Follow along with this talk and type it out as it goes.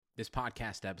This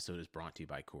podcast episode is brought to you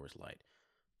by Coors Light.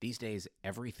 These days,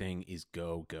 everything is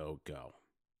go, go, go.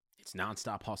 It's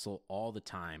nonstop hustle all the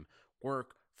time.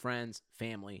 Work, friends,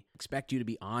 family expect you to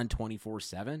be on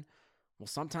 24/7. Well,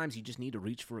 sometimes you just need to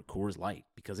reach for a Coors Light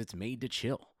because it's made to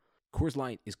chill. Coors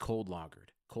Light is cold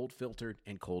lagered, cold filtered,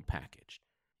 and cold packaged.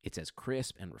 It's as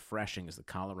crisp and refreshing as the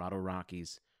Colorado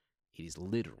Rockies. It is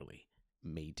literally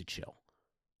made to chill.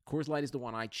 Coors Light is the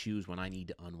one I choose when I need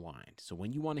to unwind. So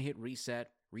when you want to hit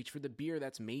reset, reach for the beer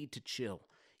that's made to chill.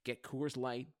 Get Coors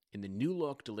Light in the new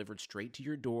look delivered straight to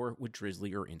your door with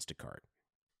Drizzly or Instacart.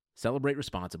 Celebrate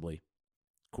responsibly.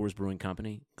 Coors Brewing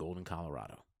Company, Golden,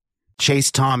 Colorado. The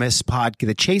Chase Thomas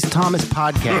podcast.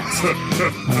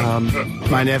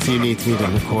 My nephew needs me to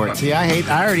record. See, I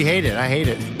already hate it. I hate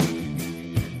it.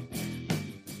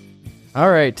 All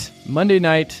right, Monday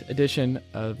night edition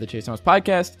of the Chase Thomas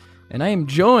podcast, and I am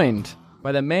joined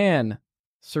by the man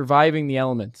surviving the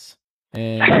elements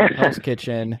in Hell's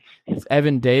Kitchen. It's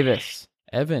Evan Davis.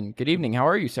 Evan, good evening. How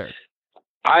are you, sir?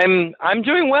 I'm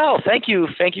doing well. Thank you.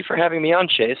 Thank you for having me on,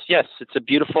 Chase. Yes, it's a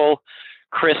beautiful,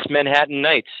 crisp Manhattan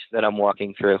night that I'm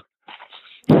walking through.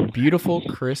 Beautiful,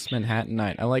 crisp Manhattan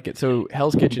night. I like it. So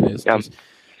Hell's Kitchen is just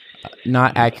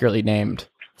not accurately named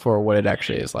for what it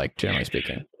actually is like, generally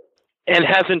speaking. And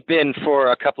hasn't been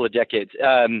for a couple of decades.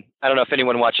 I don't know if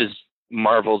anyone watches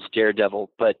Marvel's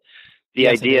Daredevil, but the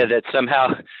idea that somehow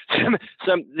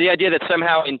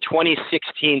in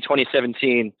 2016,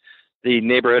 2017, the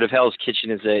neighborhood of Hell's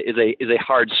Kitchen is a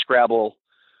hard Scrabble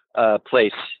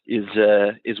place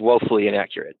is woefully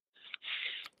inaccurate.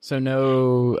 So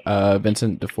no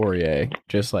Vincent DeFourier,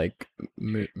 just like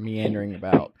meandering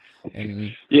about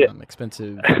in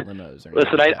expensive limos. Or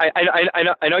listen,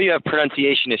 I know you have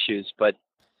pronunciation issues, but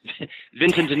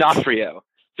Vincent D'Onofrio.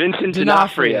 Vincent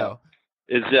D'Onofrio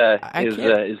is the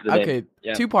name. Okay,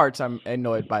 yeah. Two parts I'm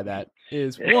annoyed by that.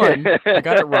 Is one, I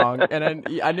got it wrong, and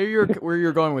I knew where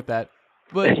you're going with that.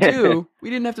 But two, we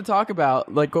didn't have to talk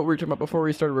about like what we were talking about before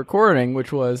we started recording,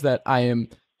 which was that I am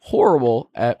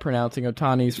horrible at pronouncing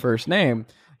Otani's first name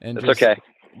and That's just okay.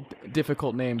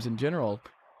 Difficult names in general.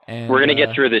 And we're gonna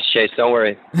get through this, Chase. Don't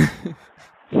worry.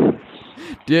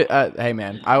 Hey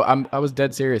man, I was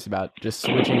dead serious about just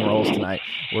switching roles tonight,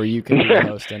 where you can be the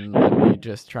host and let me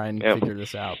just try and figure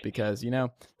this out because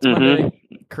it's Monday,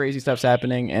 crazy stuff's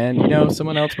happening, and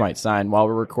someone else might sign while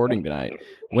we're recording tonight.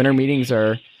 Winter meetings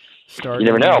are starting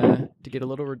you never know. To get a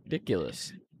little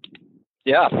ridiculous.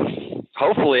 Yeah,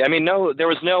 hopefully. I mean, there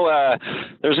was no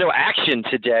action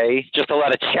today, just a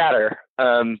lot of chatter.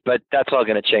 But that's all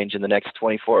going to change in the next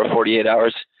 24 or 48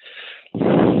 hours. Do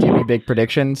you have any big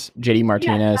predictions? JD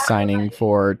Martinez signing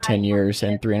for 10 years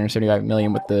and $375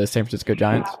 million with the San Francisco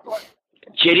Giants.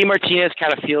 JD Martinez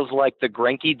kind of feels like the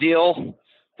Greinke deal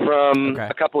from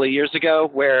a couple of years ago,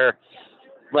 where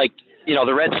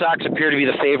the Red Sox appear to be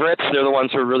the favorites. They're the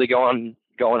ones who are really going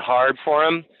hard for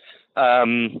him.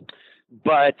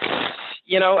 But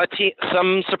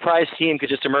some surprise team could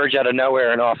just emerge out of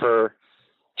nowhere and offer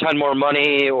a ton more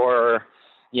money, or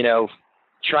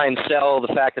try and sell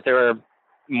the fact that their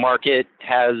market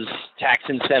has tax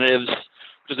incentives,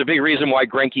 which is a big reason why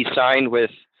Greinke signed with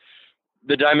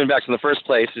the Diamondbacks in the first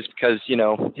place, is because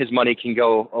his money can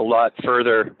go a lot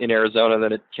further in Arizona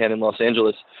than it can in Los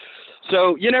Angeles.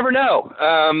 So you never know.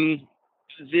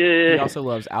 He also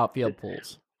loves outfield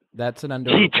pools. That's an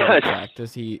underrated fact.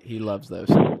 He loves those.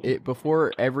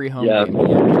 Before every home game,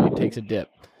 he actually takes a dip,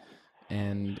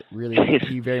 and really,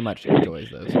 he very much enjoys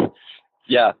those.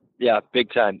 Yeah,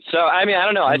 big time. So I mean, I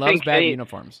don't know. I think bad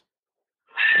uniforms.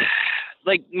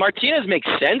 Martinez makes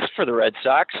sense for the Red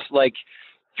Sox.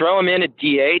 Throw him in at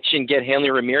DH and get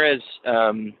Hanley Ramirez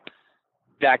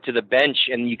back to the bench,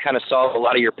 and you kind of solve a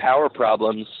lot of your power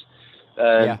problems.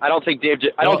 I don't think Dave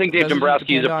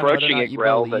Dombrowski is approaching it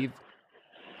well.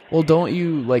 Well, don't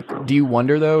you do you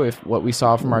wonder though if what we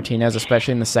saw from Martinez,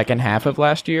 especially in the second half of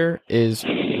last year, is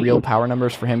real power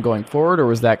numbers for him going forward, or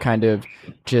was that kind of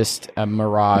just a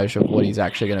mirage of what he's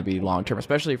actually going to be long term,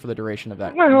 especially for the duration of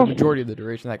that, the majority of the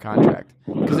duration of that contract?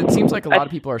 Because it seems like a lot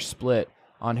of people are split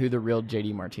on who the real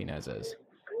JD Martinez is.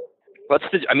 What's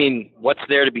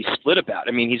there to be split about?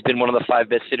 I mean, he's been one of the 5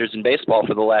 best hitters in baseball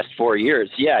for the last 4 years.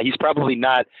 Yeah, he's probably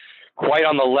not quite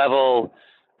on the level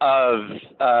of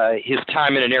his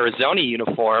time in an Arizona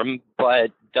uniform, but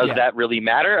does that really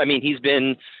matter? I mean, he's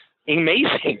been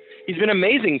amazing. He's been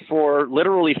amazing for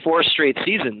literally 4 straight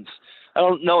seasons. I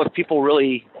don't know if people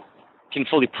really can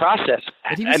fully process.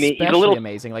 But he was he's especially a little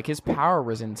amazing. Like, his power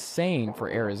was insane for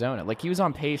Arizona. Like, he was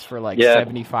on pace for, like, Yeah.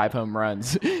 75 home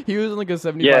runs. He was on, like, a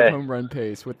 75 Yeah. home run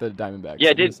pace with the Diamondbacks.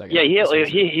 Yeah,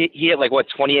 he had like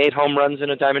 28 home runs in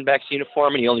a Diamondbacks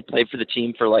uniform, and he only played for the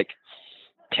team for like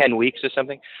 10 weeks or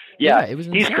something. Yeah, it was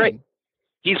insane. he's great.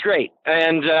 He's great,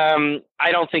 and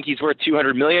I don't think he's worth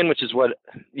 $200 million, which is what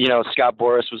Scott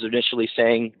Boras was initially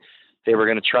saying they were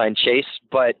going to try and chase.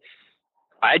 But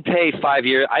I'd pay 5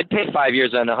 years. I'd pay 5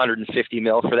 years on $150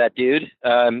 million for that dude,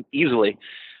 easily.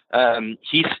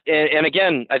 He's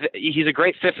a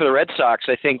great fit for the Red Sox.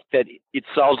 I think that it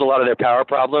solves a lot of their power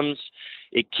problems.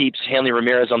 It keeps Hanley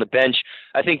Ramirez on the bench.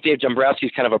 I think Dave Dombrowski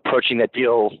is kind of approaching that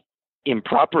deal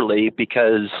improperly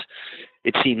because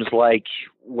it seems like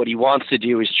what he wants to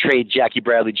do is trade Jackie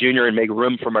Bradley Jr. and make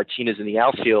room for Martinez in the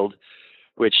outfield,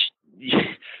 which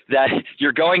that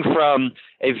you're going from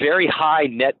a very high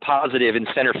net positive in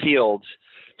center field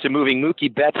to moving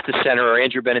Mookie Betts to center or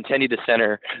Andrew Benintendi to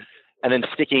center, and then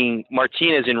sticking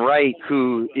Martinez in right,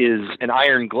 who is an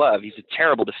iron glove. He's a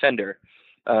terrible defender.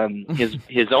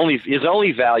 His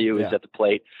only value is at the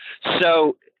plate.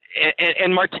 So,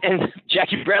 and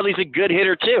Jackie Bradley's a good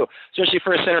hitter too, especially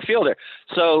for a center fielder.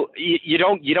 So you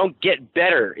don't get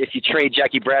better if you trade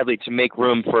Jackie Bradley to make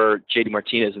room for JD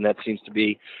Martinez, and that seems to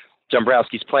be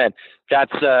Dombrowski's plan.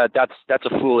 That's a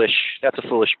foolish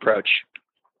approach.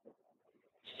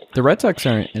 The Red Sox are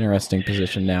in an interesting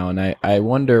position now, and I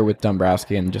wonder with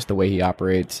Dombrowski and just the way he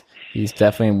operates, he's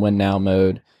definitely in win-now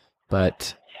mode,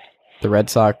 but the Red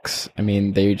Sox, I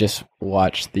mean, they just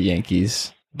watched the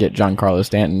Yankees get Giancarlo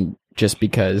Stanton just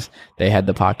because they had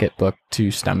the pocketbook to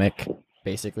stomach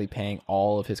basically paying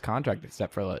all of his contract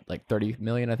except for like $30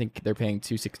 million. I think they're paying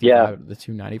 $265 of the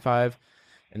 $295,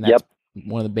 and that's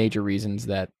one of the major reasons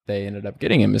that they ended up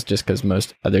getting him is just because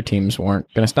most other teams weren't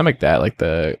going to stomach that, like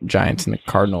the Giants and the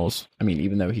Cardinals. I mean,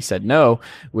 even though he said no,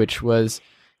 which was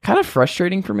kind of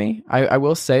frustrating for me. I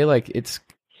will say, like, it's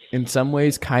in some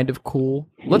ways kind of cool.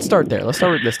 Let's start there. Let's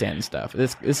start with the Stanton stuff.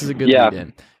 This is a good lead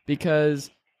in because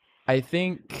I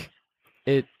think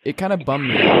it kind of bummed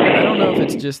me out. And I don't know if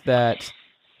it's just that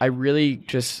I really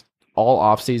just all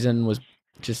offseason was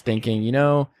just thinking,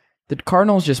 the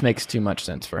Cardinals just makes too much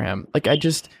sense for him. Like,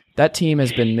 that team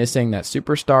has been missing that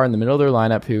superstar in the middle of their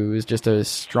lineup who is just a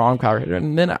strong power hitter.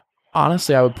 And then,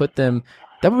 honestly, I would put them,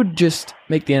 that would just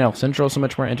make the NL Central so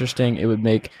much more interesting. It would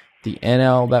make the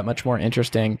NL that much more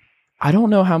interesting. I don't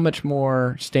know how much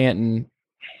more Stanton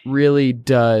really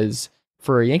does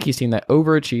for a Yankees team that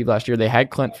overachieved last year. They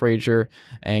had Clint Frazier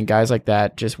and guys like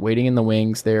that just waiting in the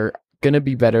wings. They're going to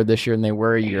be better this year than they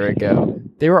were a year ago.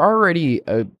 They were already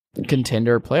a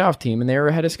contender playoff team, and they were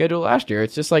ahead of schedule last year.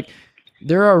 It's just like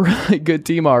they're a really good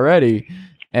team already,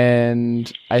 and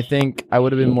I think I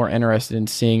would have been more interested in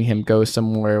seeing him go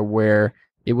somewhere where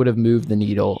it would have moved the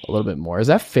needle a little bit more. Is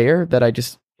that fair that I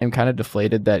just am kind of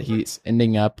deflated that he's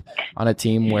ending up on a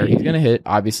team where he's going to hit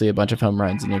obviously a bunch of home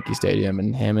runs in Yankee Stadium,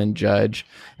 and him and Judge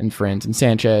and Friends and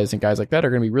Sanchez and guys like that are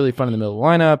going to be really fun in the middle of the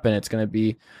lineup, and it's going to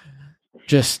be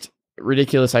just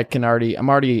ridiculous. I'm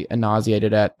already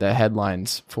nauseated at the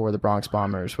headlines for the Bronx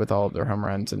Bombers with all of their home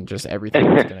runs and just everything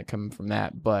that's going to come from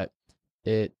that. But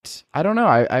I don't know.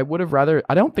 I would have rather,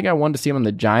 I don't think I wanted to see him on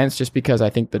the Giants just because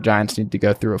I think the Giants need to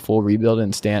go through a full rebuild,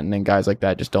 and Stanton and guys like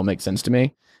that just don't make sense to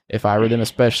me if I were them,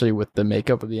 especially with the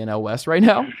makeup of the NL West right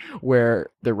now,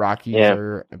 where the Rockies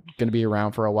are going to be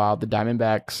around for a while. The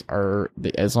Diamondbacks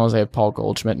as long as they have Paul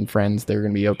Goldschmidt and Friends, they're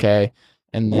going to be okay.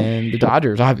 And then the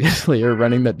Dodgers obviously are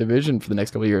running that division for the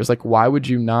next couple of years. Like, why would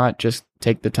you not just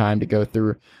take the time to go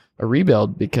through a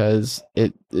rebuild? Because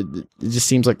it just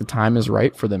seems like the time is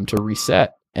right for them to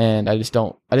reset. And I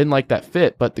didn't like that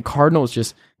fit. But the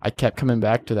Cardinals I kept coming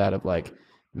back to that of like,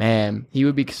 man, he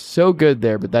would be so good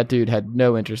there, but that dude had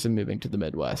no interest in moving to the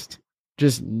Midwest.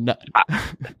 Just none.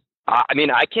 I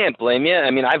mean, I can't blame you.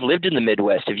 I mean, I've lived in the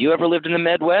Midwest. Have you ever lived in the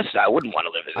Midwest? I wouldn't want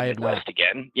to live in the Midwest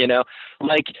again.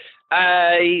 Like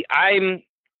I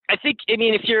think. I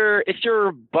mean, if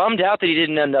you're bummed out that he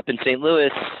didn't end up in St.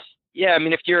 Louis, yeah. I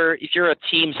mean, if you're a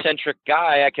team centric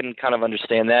guy, I can kind of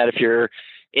understand that. If you're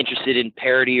interested in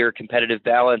parity or competitive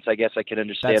balance, I guess I can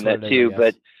understand that too.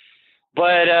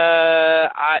 But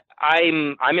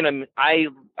I'm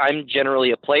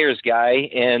generally a player's guy,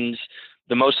 and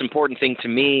the most important thing to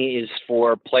me is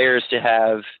for players to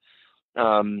have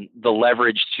the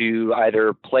leverage to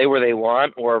either play where they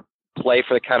want or play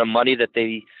for the kind of money that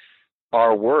they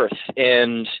are worth.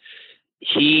 And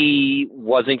he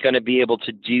wasn't going to be able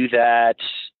to do that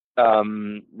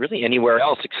really anywhere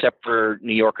else except for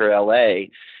New York or LA.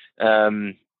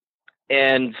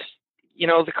 And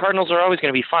the Cardinals are always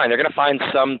going to be fine. They're going to find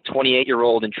some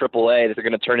 28-year-old in AAA that they're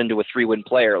going to turn into a 3-win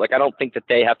player. Like, I don't think that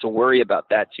they have to worry about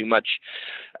that too much.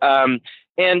 And,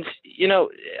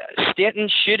 Stanton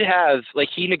should have,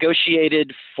 he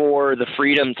negotiated for the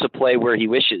freedom to play where he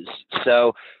wishes.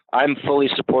 So I'm fully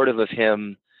supportive of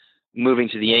him moving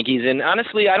to the Yankees. And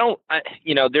honestly,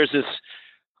 there's this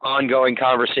ongoing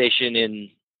conversation in,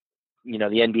 the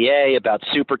NBA about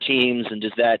super teams, and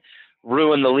does that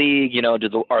ruin the league?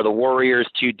 Are the Warriors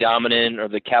too dominant, or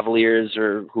the Cavaliers,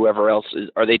 or whoever else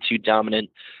are they too dominant?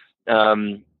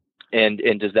 And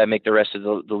does that make the rest of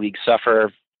the league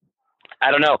suffer? I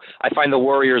don't know. I find the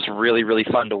Warriors really, really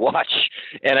fun to watch,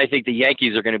 and I think the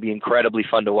Yankees are going to be incredibly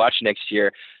fun to watch next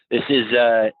year. This is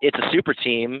it's a super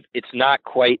team. It's not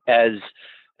quite as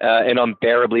an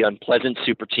unbearably unpleasant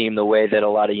super team the way that a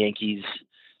lot of Yankees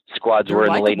squads were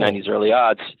in the late 90s, early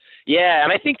odds. Yeah,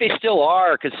 and I think they still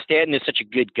are, because Stanton is such a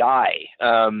good guy.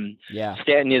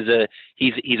 Stanton is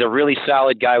he's a really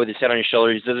solid guy with his head on his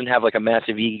shoulders. He doesn't have a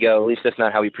massive ego. At least that's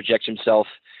not how he projects himself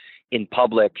in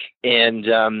public. And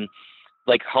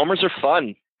homers are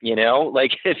fun,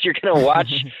 if you're going to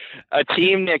watch a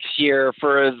team next year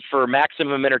for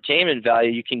maximum entertainment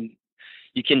value,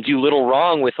 you can do little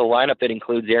wrong with a lineup that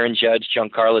includes Aaron Judge,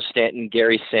 Giancarlo Stanton,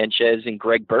 Gary Sanchez, and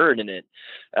Greg Bird in it.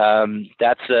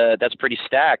 That's pretty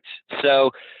stacked.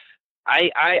 So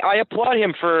I applaud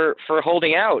him for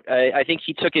holding out. I think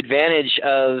he took advantage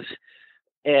of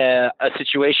a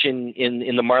situation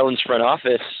in the Marlins front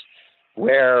office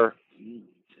where,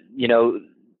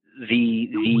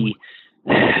 the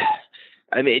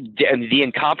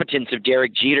incompetence of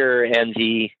Derek Jeter and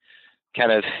the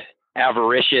kind of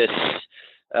avaricious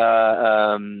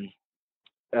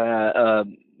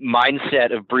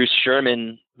mindset of Bruce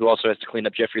Sherman, who also has to clean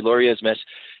up Jeffrey Lorio's mess.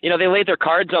 They laid their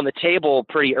cards on the table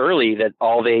pretty early that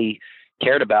all they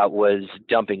cared about was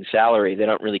dumping salary. They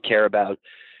don't really care about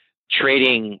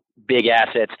trading big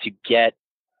assets to get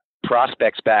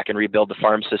prospects back and rebuild the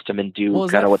farm system and do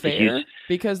kind of what the Hughes.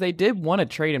 Because they did want to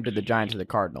trade him to the Giants or the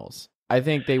Cardinals. I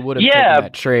think they would have taken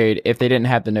that trade if they didn't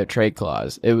have the no trade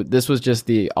clause. This was just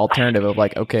the alternative of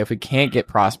okay, if we can't get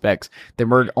prospects, then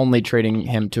we're only trading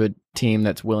him to a team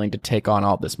that's willing to take on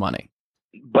all this money.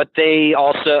 But they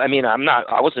also,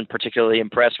 I wasn't particularly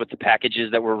impressed with the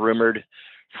packages that were rumored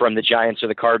from the Giants or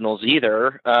the Cardinals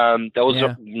either. Those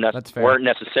weren't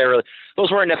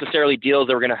necessarily deals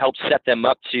that were going to help set them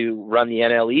up to run the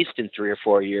NL East in 3 or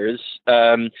 4 years.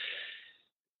 And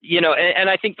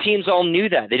I think teams all knew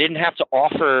that. They didn't have to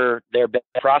offer their best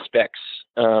prospects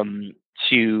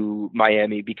to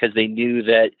Miami, because they knew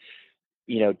that,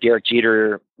 Derek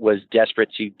Jeter was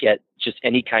desperate to get just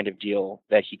any kind of deal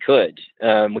that he could,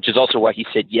 which is also why he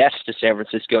said yes to San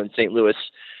Francisco and St. Louis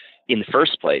in the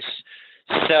first place.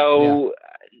 So,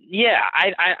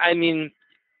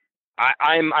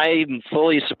 I'm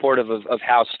fully supportive of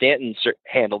how Stanton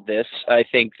handled this. I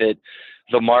think that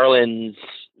the Marlins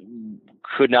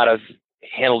could not have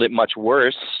handled it much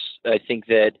worse. I think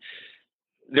that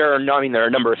there are a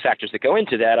number of factors that go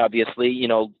into that. Obviously,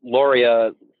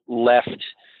 Loria left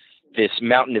this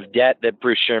mountain of debt that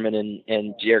Bruce Sherman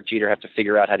and Derek Jeter have to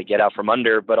figure out how to get out from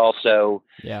under, but also,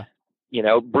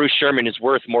 Bruce Sherman is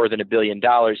worth more than $1 billion.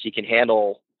 He can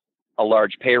handle a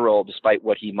large payroll despite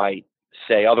what he might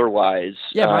say otherwise.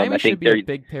 Yeah, Miami should be a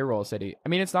big payroll city.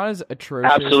 It's not as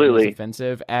atrocious and as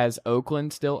offensive as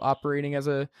Oakland still operating as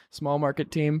a small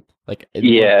market team.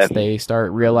 Once they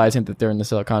start realizing that they're in the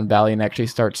Silicon Valley and actually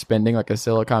start spending like a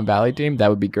Silicon Valley team, that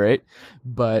would be great.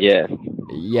 But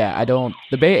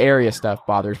the Bay Area stuff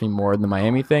bothers me more than the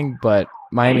Miami thing, but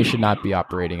Miami should not be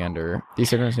operating under these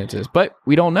circumstances. But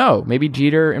we don't know. Maybe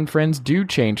Jeter and friends do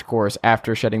change course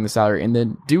after shedding the salary and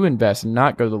then do invest and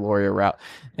not go the Loria route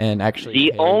and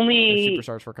actually pay the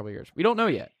superstars for a couple of years. We don't know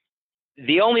yet.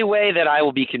 The only way that I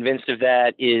will be convinced of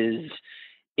that is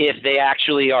if they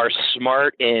actually are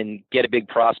smart and get a big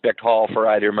prospect haul for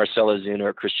either Marcell Ozuna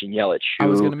or Christian Yelich. I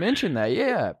was going to mention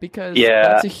that, because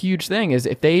that's a huge thing, is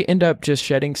if they end up just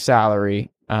shedding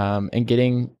salary and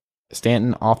getting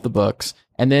Stanton off the books,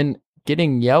 and then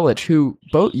getting Yelich,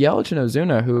 both Yelich and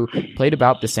Ozuna, who played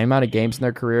about the same amount of games in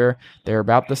their career, they're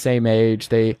about the same age,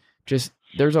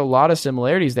 there's a lot of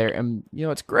similarities there, and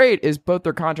what's great is both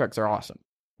their contracts are awesome.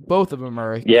 Both of them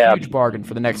are a huge bargain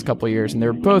for the next couple of years, and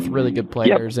they're both really good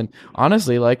players. And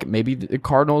honestly, maybe the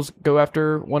Cardinals go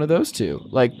after one of those two.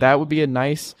 That would be a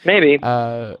nice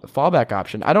fallback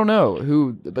option. I don't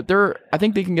know but I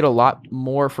think they can get a lot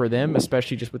more for them,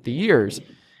 especially just with the years.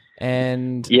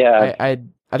 And I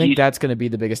think that's going to be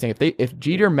the biggest thing. If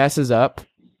Jeter messes up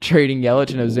trading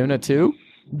Yelich and Ozuna too,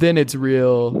 then it's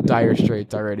real dire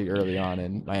straits already early on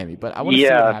in Miami. But I want to see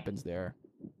what happens there.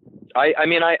 I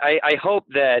mean, I hope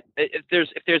that if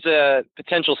there's a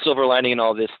potential silver lining in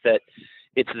all this, that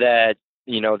it's that,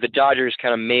 the Dodgers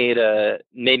kind of made a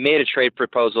trade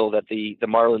proposal that the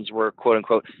Marlins were, quote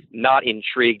unquote, not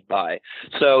intrigued by.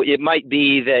 So it might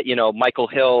be that, Michael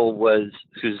Hill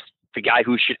who's the guy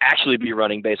who should actually be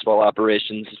running baseball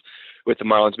operations with the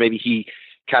Marlins. Maybe he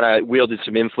kind of wielded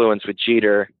some influence with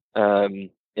Jeter, and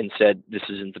said, this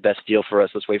isn't the best deal for us.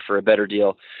 Let's wait for a better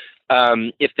deal.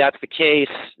 If that's the case,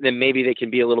 then maybe they can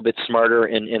be a little bit smarter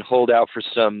and hold out for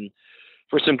some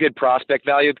good prospect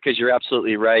value, because you're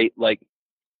absolutely right. Like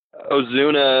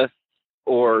Ozuna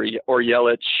or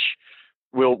Yelich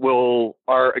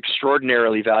are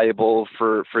extraordinarily valuable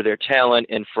for their talent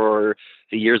and for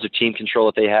the years of team control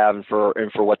that they have and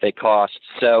for what they cost.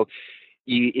 So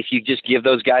if you just give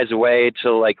those guys away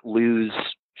to like lose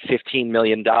 $15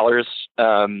 million,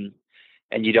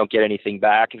 and you don't get anything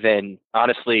back, then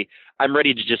honestly, I'm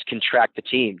ready to just contract the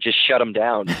team, just shut them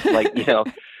down. Like,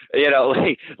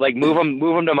 like move them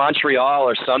to Montreal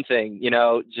or something,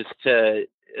 just to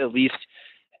at least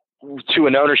to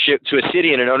a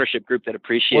city and an ownership group that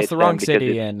appreciates. What's the wrong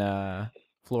city in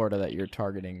Florida that you're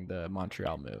targeting the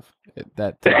Montreal move?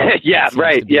 Yeah,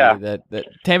 right. Yeah. That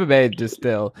Tampa Bay just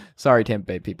still, sorry, Tampa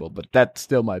Bay people, but that's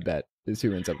still my bet is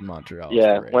who ends up in Montreal.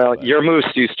 Yeah. Your move,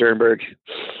 Stu Sternberg.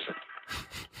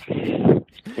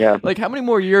 Yeah. Like, how many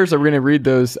more years are we going to read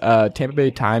those Tampa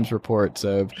Bay Times reports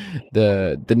of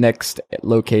the next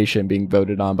location being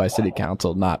voted on by city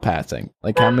council not passing?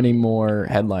 Like, how many more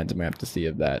headlines am I have to see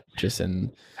of that? Just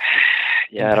in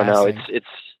I don't know.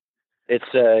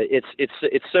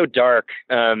 It's so dark.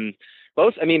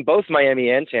 Both Miami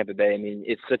and Tampa Bay. I mean,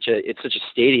 it's such a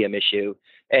stadium issue.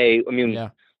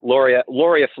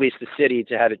 Loria fleeced the city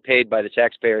to have it paid by the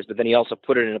taxpayers, but then he also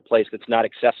put it in a place that's not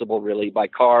accessible really by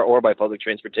car or by public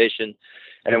transportation.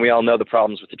 And then we all know the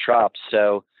problems with the Trop.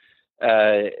 So,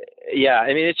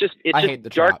 it's just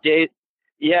dark days.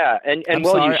 Yeah. And I'm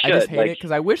well, sorry, you should. I just hate it because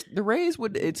I wish the Rays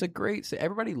would. It's a great.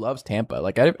 Everybody loves Tampa.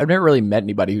 Like I've never really met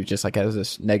anybody who just like has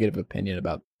this negative opinion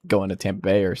about going to Tampa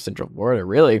Bay or Central Florida.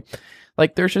 Really.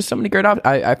 Like, there's just so many great options.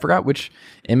 I forgot which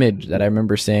image that I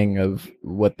remember seeing of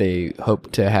what they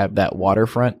hope to have that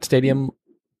waterfront stadium.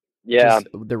 Yeah. Just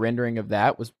the rendering of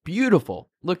that was beautiful.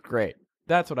 Looked great.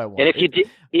 That's what I want. And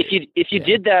if you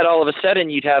did that, all of a sudden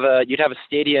you'd have a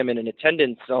stadium and an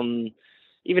attendance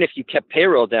even if you kept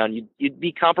payroll down, you'd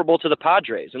be comparable to the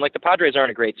Padres. And like, the Padres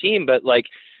aren't a great team, but like,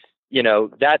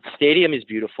 that stadium is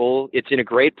beautiful. It's in a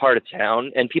great part of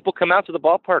town, and people come out to the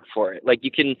ballpark for it. Like, you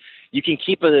can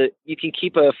keep a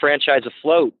franchise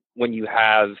afloat when you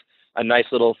have a nice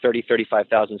little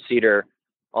 35,000 seater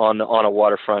on a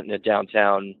waterfront in a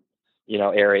downtown,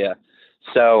 area.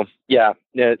 So yeah,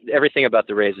 everything about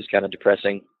the Rays is kind of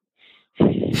depressing.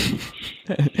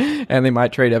 And they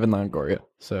might trade Evan Longoria.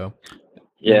 So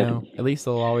yeah, at least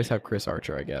they'll always have Chris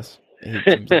Archer, I guess. It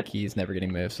seems like he's never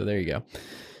getting moved. So there you go.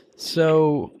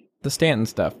 So the Stanton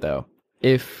stuff, though,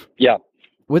 with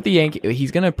the Yankees,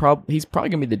 he's probably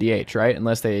gonna be the DH, right?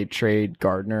 Unless they trade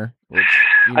Gardner, which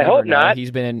I hope not.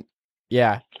 He's been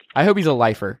I hope he's a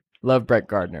lifer. Love Brett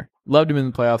Gardner. Loved him in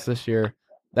the playoffs this year.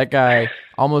 That guy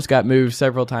almost got moved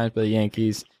several times by the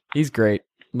Yankees. He's great.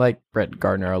 Like Brett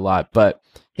Gardner a lot, but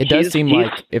it does seem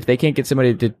like if they can't get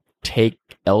somebody to take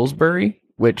Ellsbury,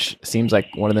 which seems like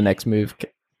one of the next move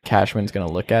Cashman's going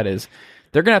to look at is.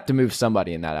 They're going to have to move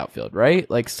somebody in that outfield, right?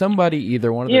 Like somebody,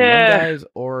 either one of the young guys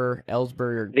or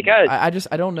Ellsbury.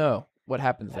 I don't know what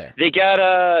happens there. They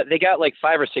got like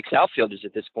 5 or 6 outfielders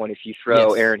at this point if you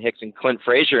throw Aaron Hicks and Clint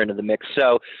Frazier into the mix.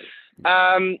 So,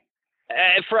 the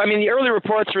early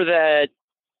reports were that,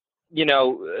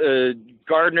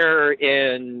 Gardner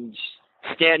and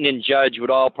Stanton and Judge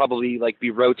would all probably like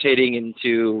be rotating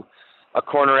into a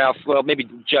corner outfield. Well, maybe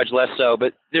Judge less so,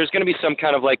 but there's going to be some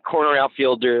kind of like corner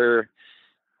outfield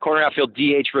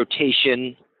DH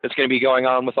rotation that's going to be going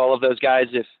on with all of those guys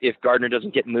if Gardner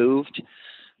doesn't get moved,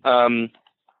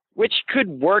 which could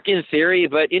work in theory.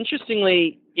 But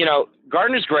interestingly,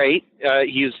 Gardner's great.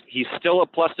 He's still a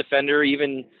plus defender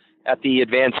even at the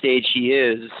advanced stage he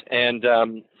is, and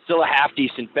still a half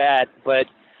decent bat. But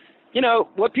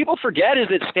what people forget is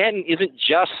that Stanton isn't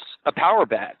just a power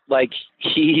bat. Like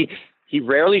he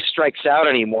rarely strikes out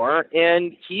anymore,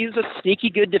 and he's a sneaky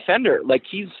good defender. Like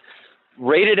he's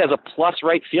rated as a plus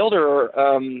right fielder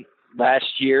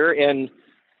last year, and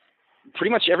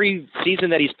pretty much every season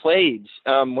that he's played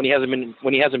when he hasn't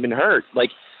been hurt.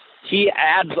 Like he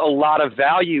adds a lot of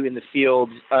value in the field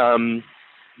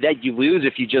that you lose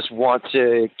if you just want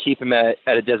to keep him at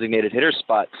a designated hitter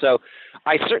spot. So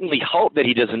I certainly hope that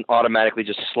he doesn't automatically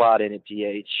just slot in at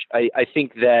DH. I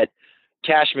think that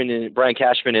Brian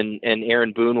Cashman and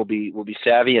Aaron Boone will be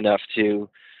savvy enough to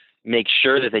make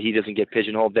sure that he doesn't get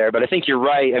pigeonholed there. But I think you're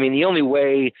right. I mean, the only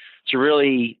way to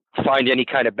really find any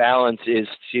kind of balance is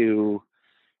to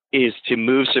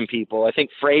move some people. I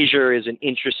think Frazier is an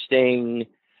interesting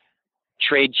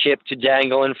trade chip to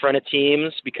dangle in front of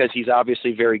teams because he's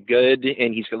obviously very good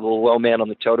and he's a little low man on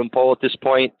the totem pole at this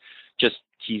point. Just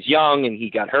he's young and he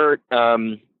got hurt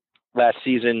last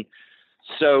season.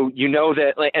 So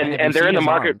that and they're in the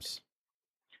market. Arms.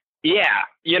 Yeah,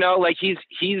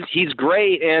 he's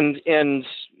great and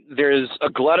there's a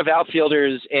glut of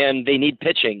outfielders and they need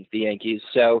pitching, the Yankees.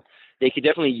 So they could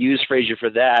definitely use Frazier for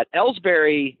that.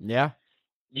 Ellsbury, yeah.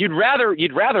 You'd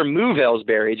rather move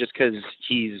Ellsbury just because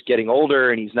he's getting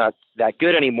older and he's not that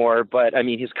good anymore. But I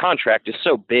mean, his contract is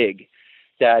so big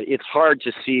that it's hard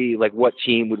to see what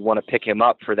team would want to pick him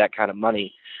up for that kind of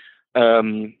money.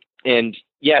 And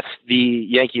yes, the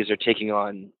Yankees are taking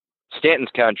on Stanton's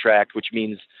contract, which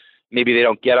means maybe they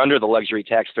don't get under the luxury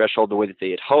tax threshold the way that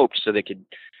they had hoped, so they could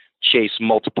chase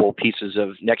multiple pieces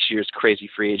of next year's crazy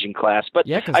free agent class. But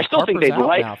yeah, because I still think they'd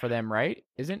like now for them, right?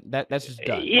 Isn't that's just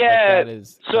done? Yeah. That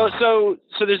is so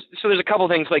there's a couple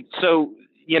things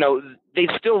they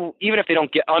still, even if they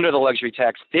don't get under the luxury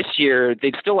tax this year,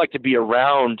 they'd still like to be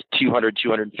around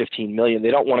 215 million.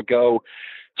 They don't want to go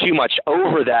too much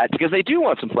over that because they do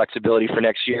want some flexibility for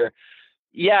next year.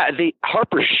 Yeah,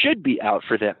 Harper should be out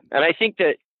for them. And I think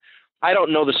that, I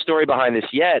don't know the story behind this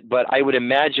yet, but I would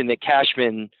imagine that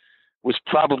Cashman was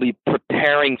probably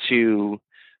preparing to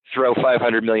throw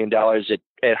 $500 million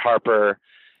at Harper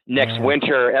next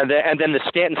winter. And then the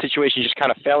Stanton situation just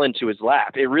kind of fell into his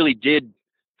lap. It really did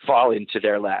fall into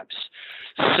their laps.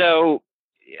 So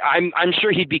I'm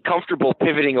sure he'd be comfortable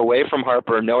pivoting away from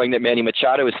Harper, knowing that Manny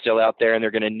Machado is still out there and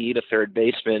they're going to need a third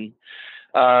baseman.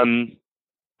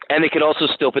 And they could also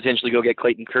still potentially go get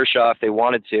Clayton Kershaw if they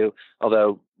wanted to,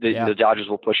 although the Dodgers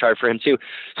will push hard for him too.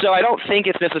 So I don't think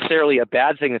it's necessarily a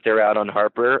bad thing that they're out on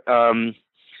Harper.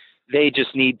 They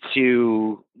just need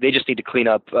to clean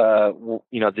up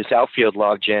this outfield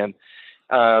logjam.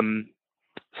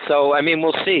 So I mean,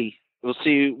 we'll see. We'll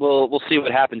see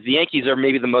what happens. The Yankees are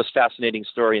maybe the most fascinating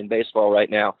story in baseball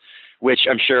right now, which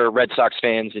I'm sure Red Sox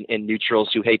fans and neutrals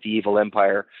who hate the evil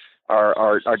empire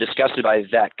are disgusted by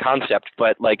that concept.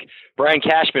 But Brian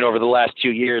Cashman over the last 2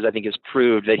 years, I think has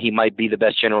proved that he might be the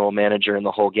best general manager in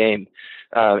the whole game.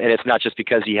 And it's not just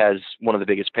because he has one of the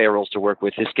biggest payrolls to work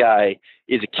with. This guy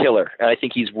is a killer. And I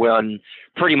think he's won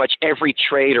pretty much every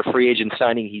trade or free agent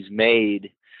signing he's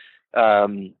made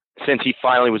since he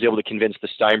finally was able to convince the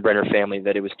Steinbrenner family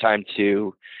that it was time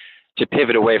to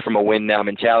pivot away from a win now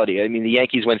mentality. I mean, the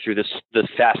Yankees went through the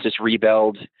fastest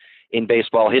rebuild in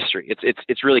baseball history.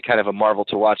 It's really kind of a marvel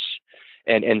to watch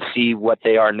and see what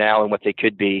they are now and what they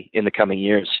could be in the coming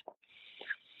years.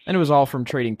 And it was all from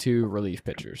trading 2 relief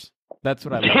pitchers. That's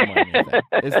what I love more than anything,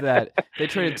 is that they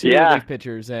traded 2 relief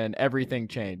pitchers and everything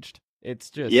changed. It's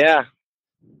just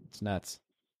it's nuts.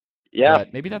 Yeah,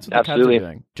 but maybe that's what the Cubs are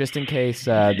doing, just in case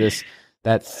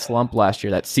that slump last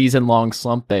year, that season-long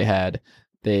slump they had.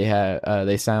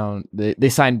 They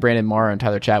signed Brandon Morrow and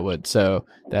Tyler Chatwood, so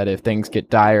that if things get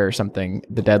dire or something,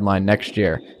 the deadline next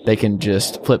year, they can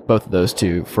just flip both of those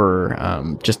 2 for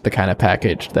just the kind of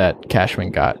package that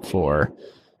Cashman got for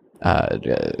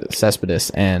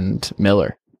Cespedes and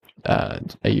Miller 2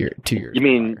 years. You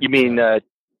mean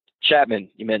Chapman?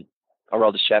 You meant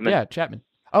Aroldis Chapman? Yeah, Chapman.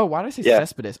 Oh, why did I say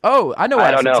Cespedes? Oh, I know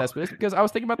why I said Cespedes, because I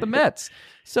was thinking about the Mets.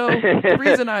 So the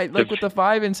reason I with the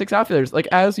 5 and 6 outfielders,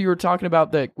 as you were talking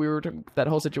about that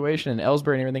whole situation and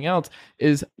Ellsbury and everything else,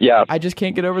 is I just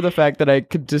can't get over the fact that I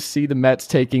could just see the Mets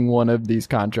taking one of these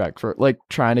contracts for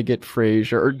trying to get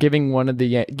Frazier or giving one of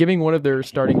their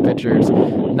starting pitchers,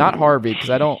 not Harvey, because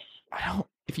I don't.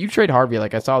 If you trade Harvey,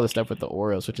 I saw the stuff with the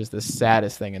Orioles, which is the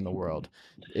saddest thing in the world.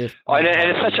 And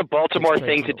it's such a Baltimore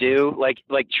thing to do.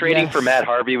 Trading for Matt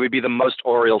Harvey would be the most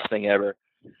Orioles thing ever.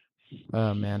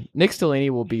 Oh man, Nick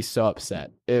Stellini will be so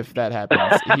upset if that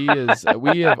happens. He is.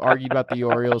 We have argued about the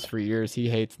Orioles for years. He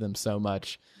hates them so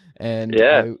much, and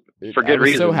for good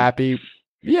reason. So happy.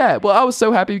 Yeah, well, I was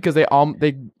so happy because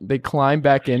they climbed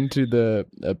back into the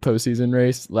postseason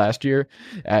race last year.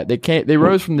 They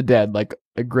rose from the dead like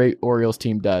a great Orioles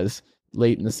team does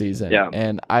late in the season. Yeah.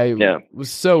 And I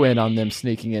was so in on them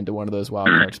sneaking into one of those wild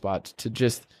card spots, to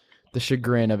just the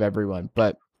chagrin of everyone.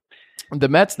 But the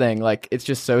Mets thing, it's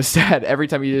just so sad. Every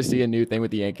time you just see a new thing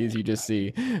with the Yankees, you just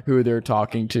see who they're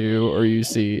talking to, or you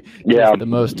see the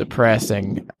most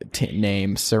depressing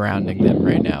names surrounding them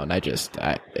right now. And it's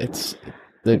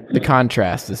the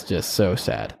contrast is just so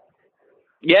sad.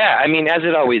 Yeah, I mean, as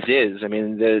it always is. I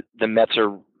mean, the Mets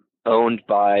are owned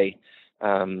by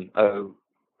a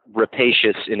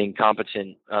rapacious and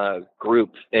incompetent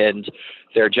group, and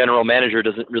their general manager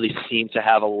doesn't really seem to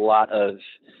have a lot of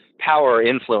power or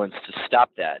influence to stop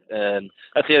that.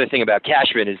 That's the other thing about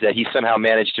Cashman, is that he somehow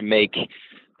managed to make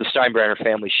the Steinbrenner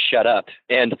family shut up.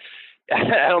 And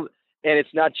I don't. And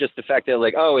it's not just the fact that,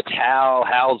 like, oh, it's Hal.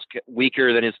 Hal's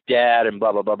weaker than his dad, and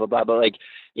blah blah blah blah blah. But, like,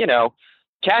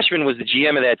 Cashman was the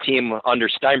GM of that team under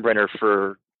George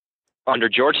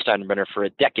Steinbrenner for a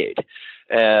decade,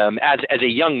 as a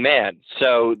young man.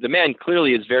 So the man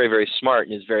clearly is very, very smart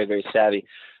and is very, very savvy.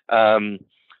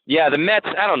 Yeah, the Mets,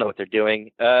 I don't know what they're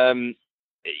doing. Yeah,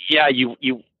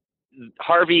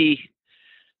 Harvey.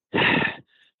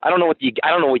 I don't know what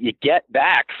you get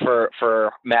back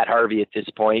for Matt Harvey at this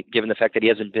point, given the fact that he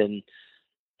hasn't been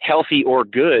healthy or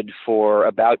good for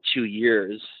about 2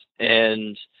 years.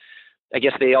 And I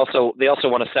guess they also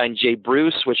want to sign Jay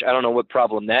Bruce, which I don't know what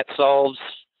problem that solves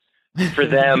for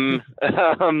them.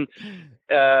 In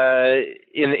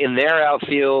their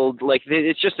outfield, like,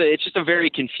 it's just a very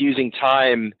confusing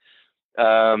time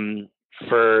to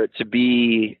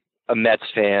be a Mets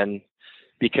fan,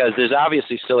 because there's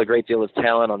obviously still a great deal of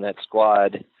talent on that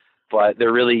squad, but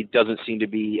there really doesn't seem to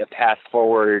be a path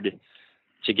forward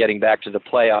to getting back to the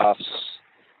playoffs.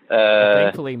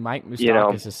 Thankfully, Mike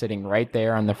Moustakas is sitting right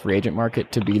there on the free agent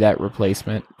market to be that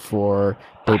replacement for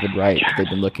David Wright that they've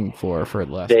been looking for the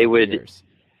last couple years.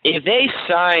 If they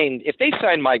signed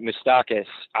Mike Moustakas,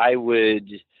 I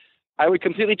would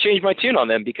completely change my tune on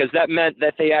them, because that meant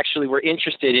that they actually were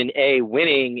interested in A,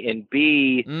 winning, and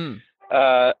B, and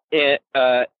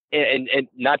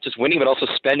not just winning, but also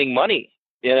spending money.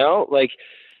 Like.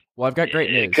 Well, I've got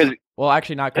great news. Well,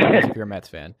 actually, not great news if you're a Mets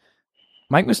fan.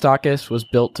 Mike Moustakas was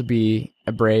built to be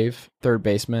a brave third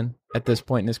baseman at this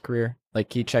point in his career.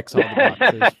 Like, he checks all the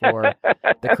boxes for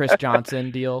the Chris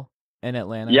Johnson deal in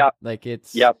Atlanta. Yep. Like,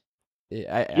 it's. Yep.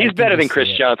 He's better than Chris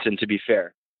Johnson, to be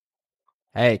fair.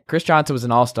 Hey, Chris Johnson was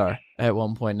an all-star at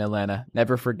one point in Atlanta.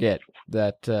 Never forget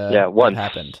that. Once that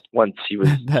happened. Once he was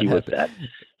that.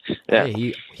 Yeah.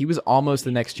 Hey, he was almost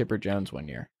the next Chipper Jones one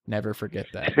year. Never forget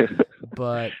that.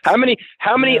 But how many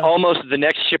almost the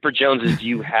next Chipper Joneses do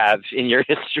you have in your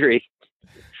history?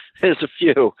 There's a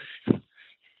few.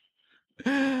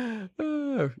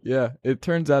 Yeah, it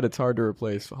turns out it's hard to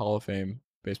replace Hall of Fame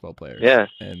baseball players. Yeah,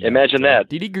 and, imagine that.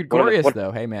 Didi Gregorius,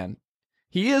 though, hey man,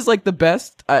 he is like the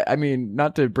best. I mean,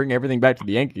 not to bring everything back to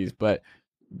the Yankees, but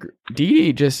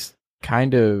Didi just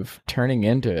kind of turning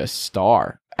into a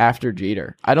star after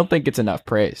Jeter. I don't think it's enough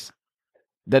praise.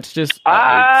 That's just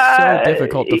it's so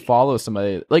difficult to follow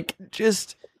somebody. Like,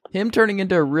 just him turning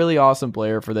into a really awesome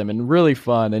player for them, and really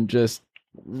fun, and just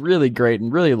really great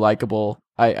and really likable.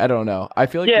 I don't know. I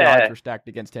feel like the odds were stacked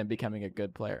against him becoming a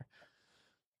good player.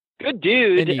 Good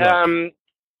dude. He's good.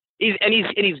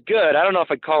 I don't know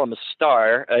if I'd call him a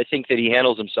star. I think that he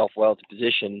handles himself well at the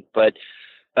position, but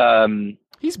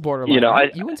he's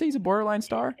borderline. You wouldn't say he's a borderline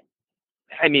star?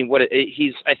 I mean, I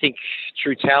think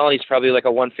true talent, he's probably like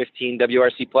a 115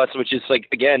 WRC plus, which is, like,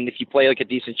 again, if you play like a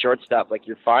decent shortstop, like,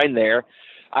 you're fine there.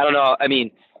 I don't know. I mean,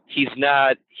 he's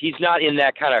not in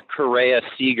that kind of Correa,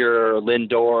 Seager,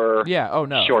 Lindor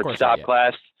shortstop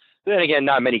class. Then again,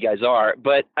 not many guys are,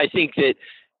 but I think that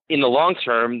in the long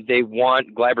term, they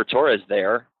want Gleyber Torres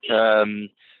there,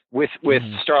 with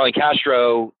Starlin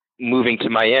Castro moving to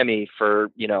Miami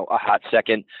for, a hot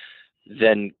second.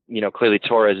 Then, clearly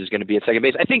Torres is going to be at second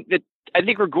base. I think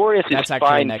Gregorius is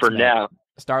fine for now.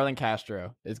 Starlin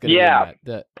Castro is going to be in that.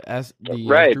 The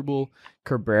Drupal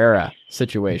Cabrera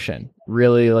situation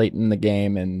really late in the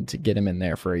game, and to get him in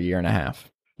there for a year and a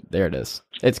half. There it is.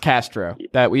 It's Castro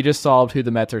that we just solved who the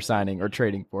Mets are signing or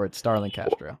trading for. It's Starlin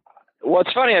Castro. Well,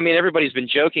 it's funny. I mean, everybody's been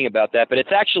joking about that, but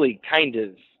it's actually kind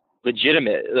of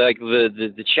legitimate. Like,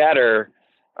 the chatter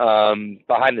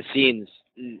behind the scenes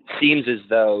seems as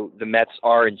though the Mets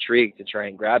are intrigued to try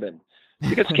and grab him,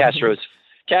 because Castro is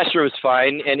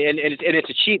fine, and it's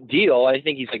a cheap deal. I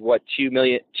think he's like 2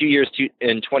 years,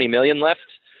 and $20 million left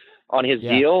on his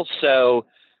deal. So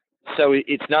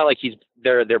it's not like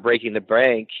they're breaking the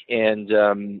bank, and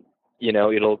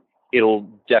it'll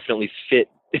definitely fit.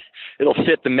 It'll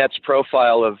fit the Mets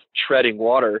profile of treading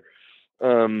water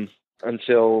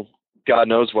until God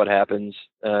knows what happens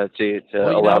to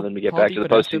allow them to get back to the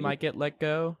postseason. Might get let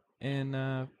go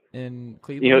in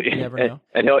Cleveland. You never know.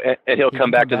 And he'll come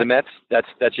back to the Mets.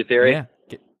 That's your theory.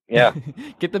 Yeah.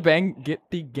 Get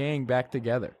the gang back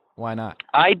together. Why not?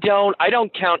 I don't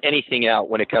count anything out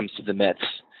when it comes to the Mets.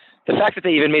 The fact that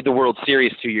they even made the World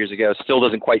Series 2 years ago still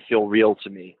doesn't quite feel real to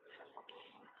me.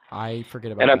 I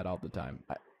forget about that all the time.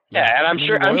 Yeah, and I'm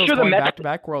sure the Mets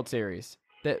back-to-back World Series.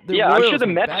 The I'm Royals sure the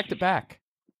Mets back-to-back.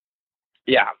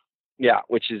 Yeah,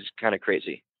 which is kind of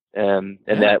crazy. And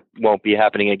that won't be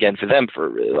happening again for them for a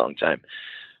really long time.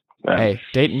 Hey,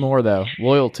 Dayton Moore, though,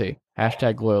 loyalty,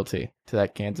 #loyalty to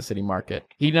that Kansas City market.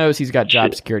 He knows he's got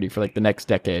job security for like the next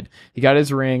decade. He got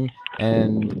his ring,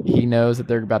 and he knows that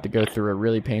they're about to go through a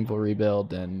really painful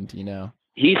rebuild, and,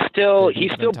 he still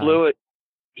blew it.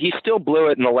 He still blew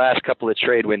it in the last couple of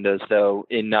trade windows, though,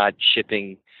 in not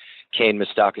shipping Kane,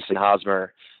 Moustakas, and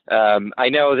Hosmer. I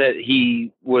know that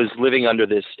he was living under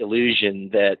this illusion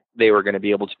that they were going to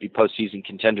be able to be postseason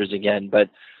contenders again, but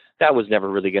that was never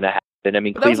really going to happen. I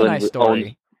mean, but that Cleveland was a nice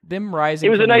story. Them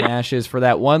rising from the ashes for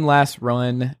that one last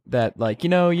run that, like, you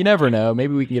never know.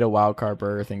 Maybe we can get a wild card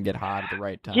berth and get hot at the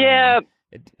right time. Yeah,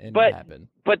 it happened.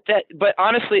 But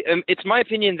honestly, it's my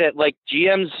opinion that, like,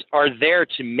 GMs are there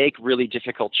to make really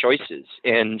difficult choices,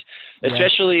 and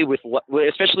especially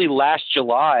last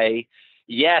July.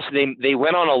 Yes, they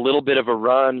went on a little bit of a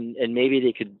run, and maybe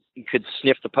they could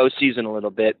sniff the postseason a little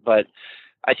bit, but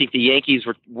I think the Yankees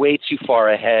were way too far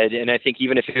ahead, and I think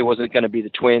even if it wasn't going to be the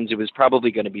Twins, it was probably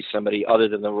going to be somebody other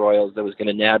than the Royals that was going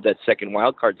to nab that second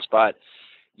wild card spot.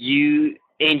 You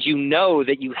know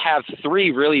that you have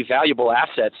three really valuable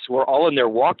assets who are all in their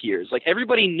walk years. Like,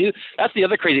 everybody knew. That's the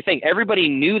other crazy thing. Everybody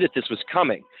knew that this was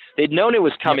coming. They'd known it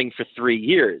was coming for 3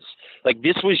 years. Like,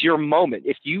 this was your moment.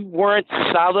 If you weren't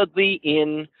solidly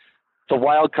in the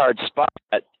wild card spot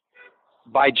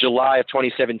by July of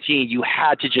 2017, you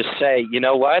had to just say, you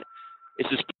know what?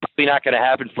 This is probably not going to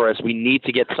happen for us. We need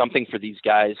to get something for these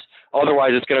guys.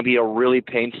 Otherwise, it's going to be a really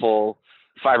painful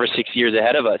 5 or 6 years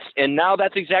ahead of us. And now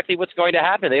that's exactly what's going to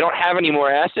happen. They don't have any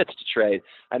more assets to trade.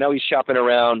 I know he's shopping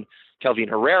around Kelvin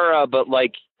Herrera, but,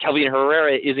 like, Kelvin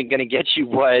Herrera isn't going to get you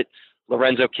what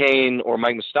Lorenzo Cain or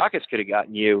Mike Moustakas could have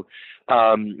gotten you.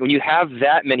 When you have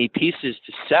that many pieces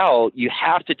to sell, you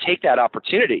have to take that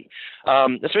opportunity,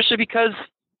 especially because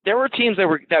there were teams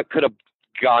that could have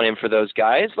gone in for those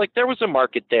guys. Like, there was a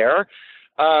market there.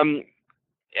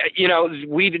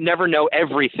 We'd never know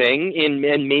everything, and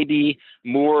maybe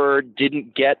Moore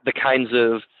didn't get the kinds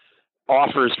of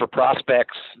offers for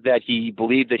prospects that he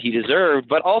believed that he deserved.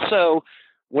 But also,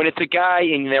 when it's a guy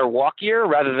in their walk year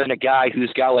rather than a guy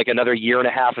who's got like another year and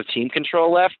a half of team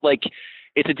control left, like,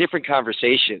 it's a different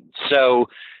conversation. So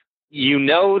you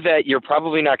know that you're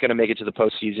probably not going to make it to the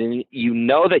postseason. You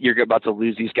know that you're about to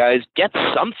lose these guys. Get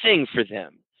something for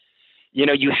them.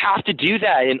 You have to do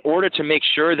that in order to make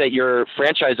sure that your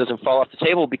franchise doesn't fall off the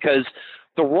table, because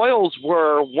the Royals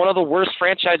were one of the worst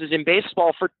franchises in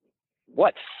baseball for,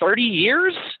 30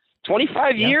 years?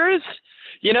 25 years?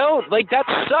 Like, that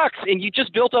sucks. And you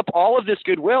just built up all of this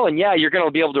goodwill. And, yeah, you're going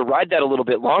to be able to ride that a little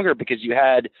bit longer because you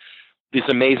had this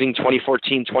amazing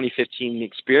 2014, 2015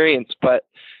 experience. But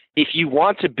if you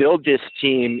want to build this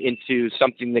team into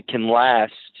something that can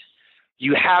last,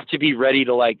 you have to be ready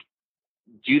to, like,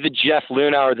 do the Jeff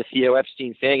Luna or the Theo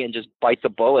Epstein thing and just bite the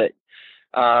bullet.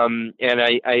 And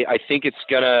I think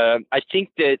I think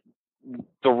that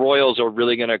the Royals are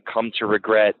really going to come to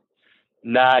regret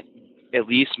not at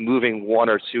least moving one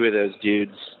or two of those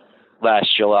dudes last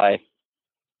July.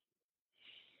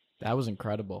 That was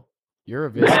incredible. Your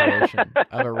evisceration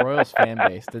of a Royals fan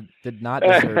base did not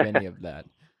deserve any of that.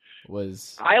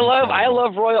 I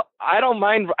love Royal. I don't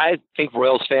mind. I think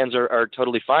Royals fans are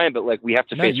totally fine, but, like, we have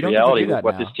to face reality with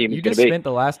what this team is going to be. You just spent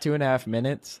the last 2.5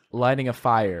 minutes lighting a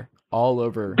fire all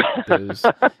over those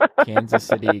Kansas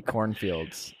City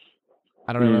cornfields.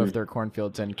 I don't know if there are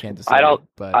cornfields in Kansas City. I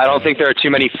don't think there are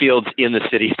too many fields in the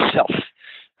city itself,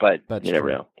 but you never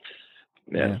know.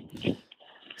 Yeah.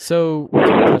 So we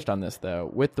kind of touched on this, though,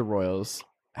 with the Royals.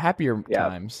 Happier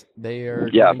times. They are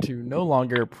going to no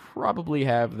longer probably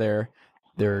have their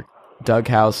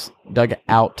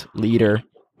dugout leader,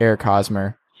 Eric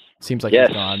Hosmer. Seems like he's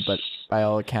gone, but by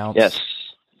all accounts,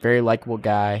 very likable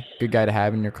guy, good guy to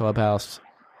have in your clubhouse.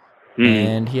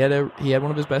 And he had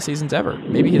one of his best seasons ever,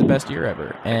 maybe his best year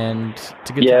ever. And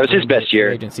it's a good. Yeah, it was his best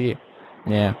year. Agency.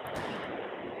 Yeah,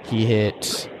 he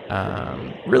hit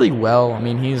really well. I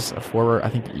mean, he's a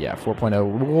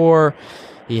 4.0 WAR.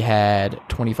 He had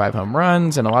 25 home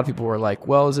runs, and a lot of people were like,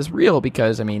 well, is this real?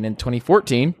 Because, I mean, in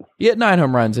 2014, he had 9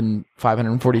 home runs and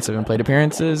 547 plate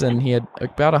appearances, and he had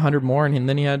about 100 more, and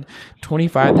then he had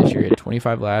 25 this year. He had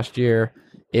 25 last year.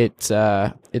 It's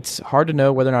hard to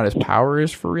know whether or not his power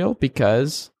is for real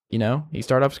because, he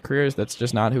started off his career as that's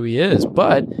just not who he is.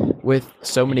 But with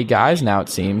so many guys now, it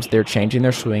seems, they're changing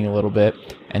their swing a little bit,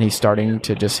 and he's starting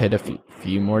to just hit a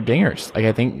few more dingers. Like,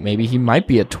 I think maybe he might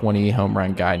be a 20 home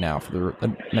run guy now for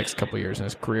the next couple of years in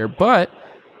his career. But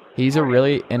he's a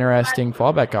really interesting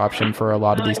fallback option for a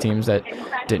lot of these teams that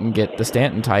didn't get the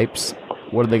Stanton types.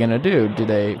 What are they going to do?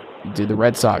 Do the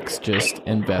Red Sox just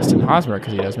invest in Hosmer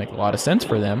because he does make a lot of sense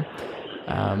for them?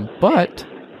 But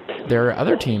there are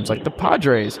other teams like the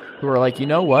Padres who are like, you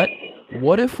know what?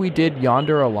 What if we did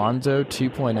Yonder Alonso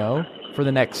 2.0 for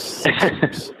the next 6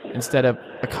 years instead of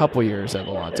a couple years of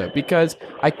Alonso? Because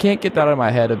I can't get that out of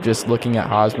my head of just looking at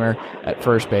Hosmer at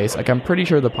first base. Like, I'm pretty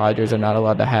sure the Padres are not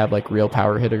allowed to have like real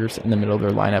power hitters in the middle of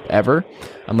their lineup ever,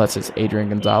 unless it's Adrian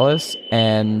Gonzalez.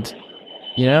 And,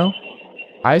 you know,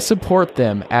 I support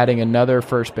them adding another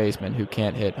first baseman who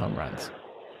can't hit home runs.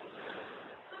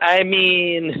 I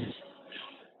mean,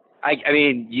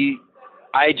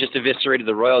 I just eviscerated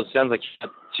the Royals. Sounds like you're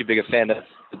not too big a fan of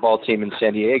the ball team in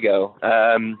San Diego.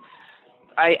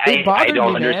 I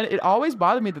don't understand. It always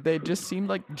bothered me that they just seemed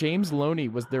like James Loney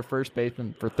was their first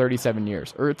baseman for 37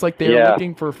 years. Or it's like they were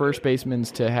looking for first basemen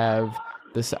to have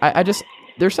this. I just,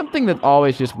 there's something that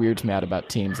always just weirds me out about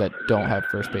teams that don't have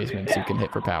first basemen who can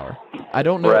hit for power. I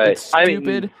don't know. Right. It's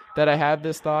stupid that I have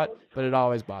this thought, but it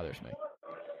always bothers me.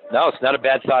 No, it's not a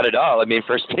bad thought at all. I mean,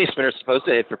 first basemen are supposed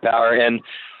to hit for power, and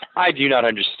I do not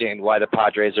understand why the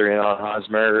Padres are in on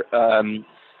Hosmer.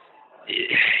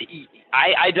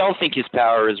 I don't think his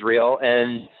power is real,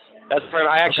 and that's why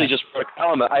I actually just wrote a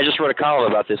column. I just wrote a column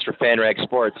about this for FanRag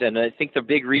Sports, and I think the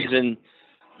big reason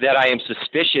that I am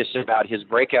suspicious about his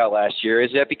breakout last year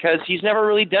is that because he's never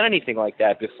really done anything like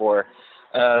that before.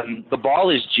 The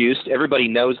ball is juiced. Everybody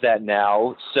knows that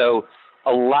now. So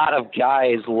a lot of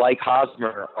guys like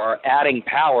Hosmer are adding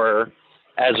power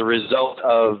as a result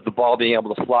of the ball being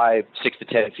able to fly 6 to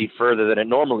 10 feet further than it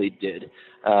normally did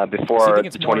before the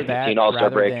 2015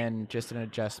 All-Star break. Rather than just an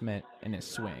adjustment in his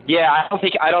swing. Yeah,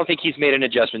 I don't think he's made an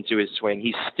adjustment to his swing.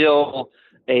 He's still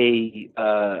a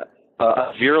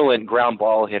virulent ground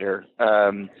ball hitter.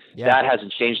 That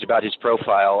hasn't changed about his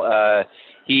profile.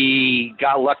 He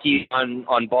got lucky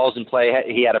on balls in play.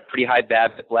 He had a pretty high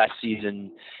BABIP last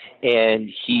season, and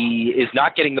he is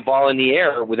not getting the ball in the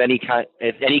air with any kind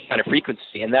of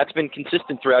frequency, and that's been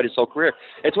consistent throughout his whole career.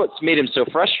 It's what's made him so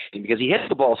frustrating because he hits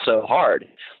the ball so hard.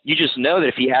 You just know that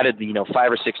if he added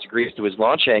 5 or 6 degrees to his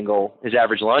launch angle, his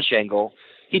average launch angle,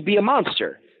 he'd be a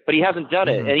monster. But he hasn't done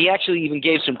it, and he actually even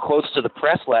gave some quotes to the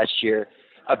press last year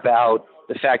about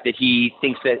the fact that he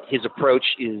thinks that his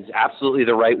approach is absolutely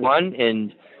the right one,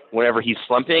 and whenever he's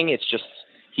slumping, it's just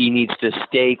he needs to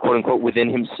stay, quote unquote, within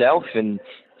himself and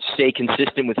stay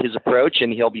consistent with his approach,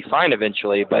 and he'll be fine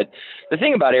eventually. But the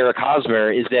thing about Eric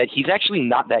Hosmer is that he's actually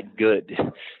not that good.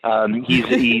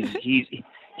 He's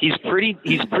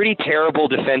pretty terrible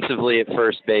defensively at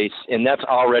first base, and that's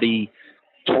already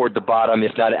toward the bottom,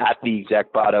 if not at the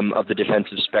exact bottom of the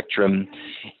defensive spectrum.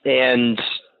 And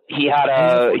he had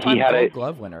a Gold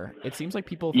Glove winner. It seems like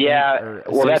people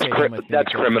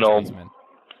that's criminal.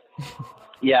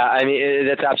 Yeah, I mean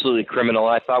that's absolutely criminal.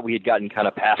 I thought we had gotten kind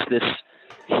of past this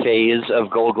phase of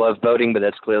Gold Glove voting, but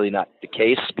that's clearly not the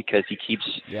case because he keeps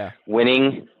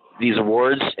winning these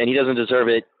awards, and he doesn't deserve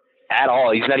it at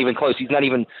all. He's not even close. He's not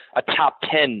even a top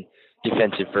 10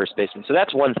 defensive first baseman. So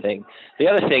that's one thing. The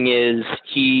other thing is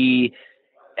he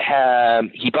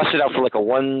busted out for like a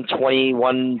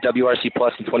 121 WRC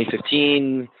plus in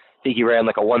 2015. I think he ran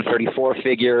like a 134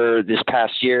 figure this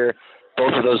past year.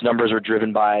 Both of those numbers were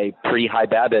driven by pretty high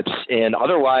BABIPs, and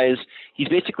otherwise he's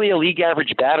basically a league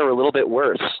average batter, a little bit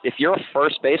worse. If you're a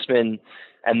first baseman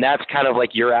and that's kind of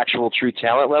like your actual true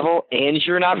talent level, and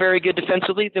you're not very good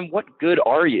defensively, then what good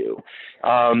are you?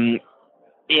 And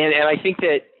I think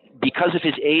that because of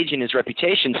his age and his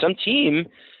reputation, some team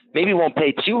maybe won't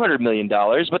pay $200 million,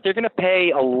 but they're going to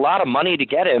pay a lot of money to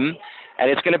get him, and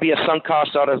it's going to be a sunk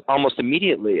cost almost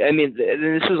immediately. I mean,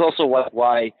 this is also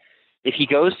why if he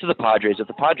goes to the Padres, if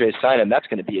the Padres sign him, that's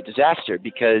going to be a disaster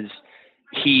because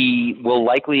he will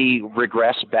likely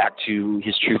regress back to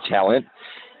his true talent,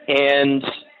 and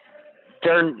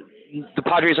the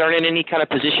Padres aren't in any kind of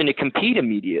position to compete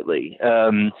immediately.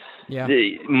 John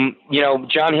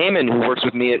Heyman, who works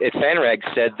with me at FanRag,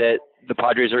 said that the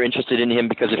Padres are interested in him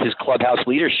because of his clubhouse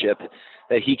leadership,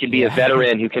 that he can be a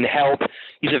veteran who can help.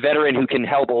 He's a veteran who can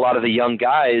help a lot of the young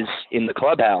guys in the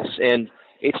clubhouse. And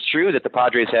it's true that the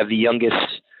Padres have the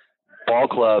youngest ball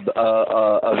club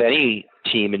of any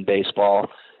team in baseball,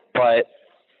 but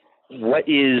what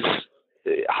is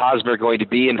Hosmer going to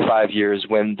be in 5 years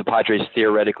when the Padres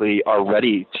theoretically are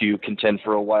ready to contend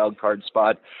for a wild card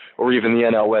spot or even the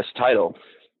NL West title?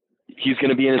 He's going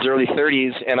to be in his early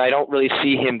 30s, and I don't really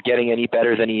see him getting any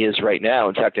better than he is right now.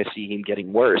 In fact, I see him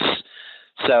getting worse.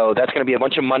 So that's going to be a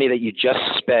bunch of money that you just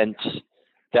spent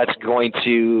that's going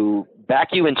to back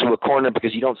you into a corner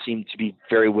because you don't seem to be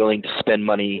very willing to spend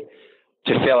money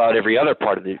to fill out every other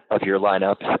part of your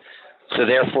lineup. So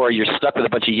therefore, you're stuck with a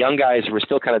bunch of young guys who are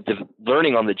still kind of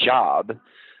learning on the job,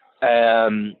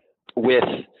 with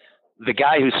the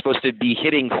guy who's supposed to be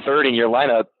hitting third in your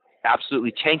lineup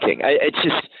absolutely tanking.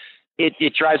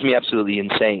 It drives me absolutely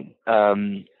insane.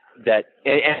 But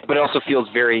it also feels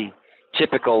very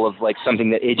typical of like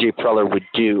something that AJ Preller would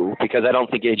do, because I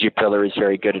don't think AJ Preller is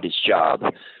very good at his job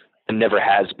and never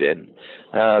has been.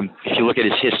 If you look at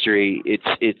his history,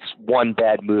 it's one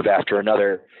bad move after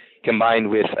another, combined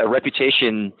with a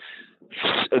reputation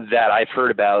that I've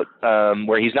heard about,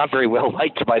 where he's not very well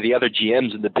liked by the other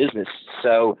GMs in the business.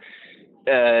 So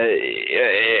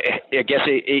I guess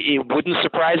it wouldn't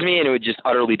surprise me, and it would just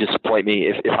utterly disappoint me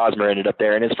if Hosmer ended up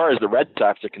there. And as far as the Red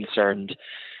Sox are concerned,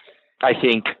 I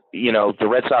think, the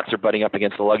Red Sox are butting up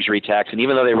against the luxury tax, and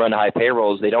even though they run high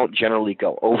payrolls, they don't generally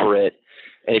go over it.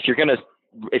 And if you're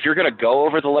gonna go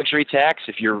over the luxury tax,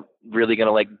 if you're really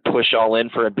gonna like push all in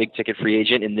for a big ticket free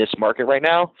agent in this market right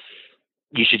now,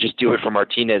 you should just do it for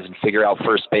Martinez and figure out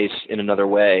first base in another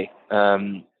way.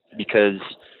 Because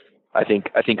I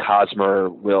think Hosmer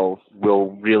will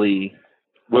really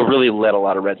let a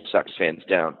lot of Red Sox fans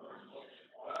down.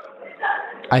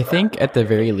 I think at the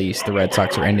very least, the Red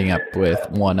Sox are ending up with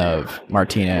one of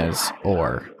Martinez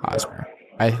or Hosmer.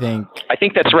 I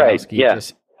think that's right. Yeah.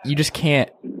 You just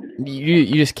can't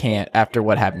after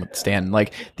what happened with Stanton.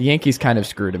 Like, the Yankees kind of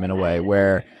screwed him in a way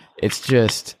where it's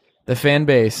just the fan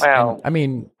base. Wow.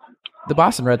 The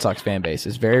Boston Red Sox fan base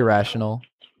is very rational,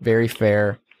 very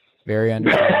fair, very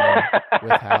understanding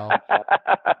with how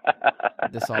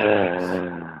this all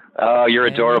works. Oh, you're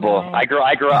adorable. I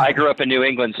grew up in New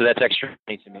England, so that's extra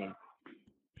funny to me.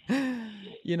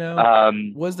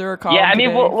 Was there a column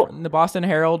in the Boston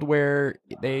Herald where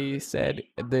they said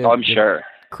I'm sure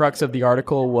crux of the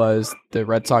article was the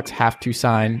Red Sox have to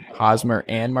sign Hosmer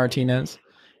and Martinez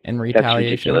in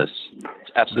retaliation? That's ridiculous.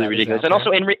 It's absolutely ridiculous. And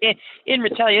also in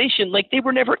retaliation, like, they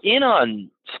were never in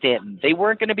on Stanton. They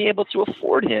weren't going to be able to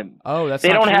afford him. Oh, that's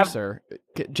not true, sir.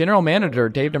 General Manager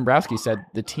Dave Dombrowski said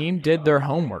the team did their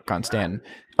homework on Stanton.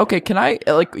 Okay, can I,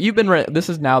 this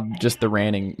is now just the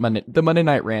Monday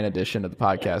Night Rant edition of the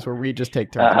podcast where we just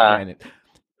take turns ranting.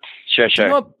 Sure. You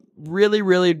know what really,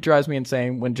 really drives me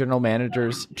insane when general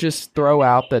managers just throw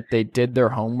out that they did their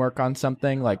homework on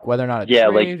something, like whether or not a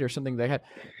trade or something they had.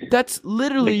 That's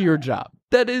literally your job.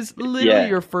 That is literally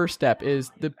your first step.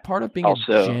 Is the part of being a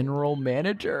general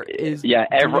manager is doing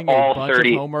a bunch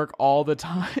of homework all the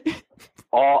time.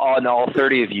 all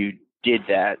 30 of you did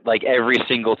that. Like, every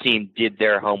single team did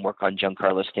their homework on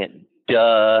Giancarlo Stanton.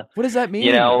 Duh. What does that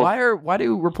mean? Why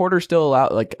do reporters still allow,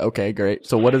 like, okay, great.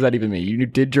 So what does that even mean? You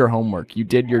did your homework. You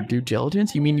did your due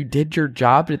diligence. You mean you did your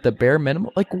job at the bare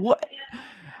minimum? Like, what?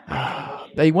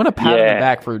 They want to pat them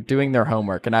back for doing their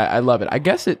homework, and I love it. I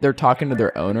guess they're talking to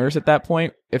their owners at that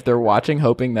point, if they're watching,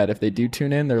 hoping that if they do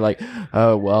tune in, they're like,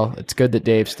 oh, well, it's good that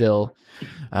Dave's still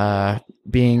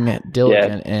being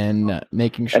diligent and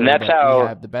making sure that we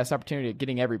have the best opportunity of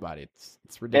getting everybody.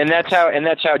 It's ridiculous. And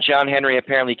that's how John Henry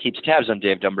apparently keeps tabs on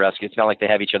Dave Dombrowski. It's not like they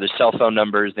have each other's cell phone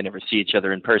numbers. They never see each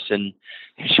other in person.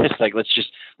 It's just like, let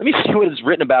me see what is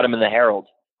written about him in the Herald.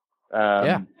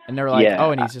 And they were like,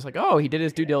 oh, and he's just like, oh, he did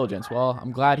his due diligence. Well,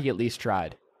 I'm glad he at least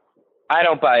tried. I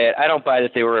don't buy it. I don't buy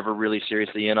that they were ever really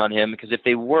seriously in on him, because if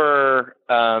they were,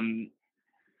 every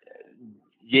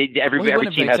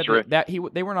team has to.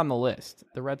 They weren't on the list.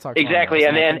 The Red Sox exactly,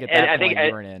 and I think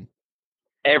they weren't in.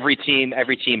 Every team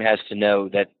has to know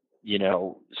that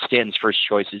Stanton's first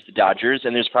choice is the Dodgers,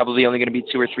 and there's probably only going to be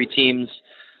 2 or 3 teams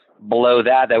below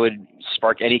that would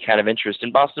spark any kind of interest,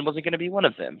 and Boston wasn't going to be one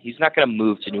of them. He's not going to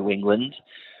move to New England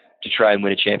to try and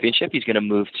win a championship. He's going to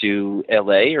move to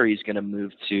LA, or he's going to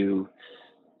move to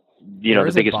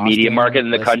the biggest media market in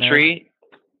the country.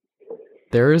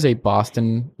 There is a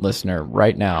Boston listener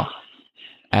right now,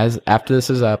 after this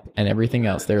is up and everything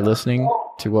else, they're listening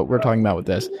to what we're talking about with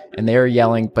this, and they are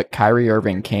yelling, but Kyrie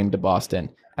Irving came to Boston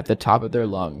at the top of their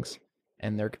lungs,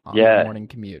 and they're on the morning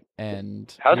commute.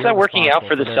 And how's that working out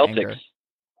for the Celtics? Anger.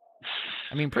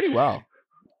 I mean, pretty well.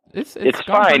 It's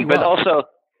fine, but well.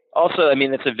 also, I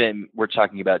mean, we're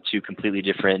talking about 2 completely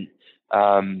different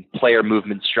player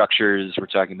movement structures. We're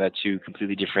talking about 2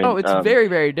 completely different. Oh, it's very,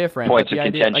 very different. Points of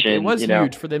contention. It was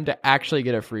huge for them to actually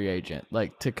get a free agent,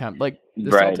 to come. The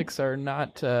Celtics are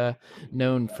not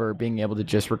known for being able to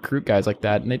just recruit guys like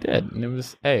that, and they did. And it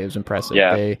was impressive.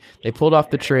 Yeah. They pulled off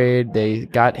the trade. They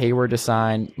got Hayward to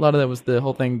sign. A lot of that was the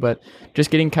whole thing, but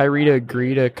just getting Kyrie to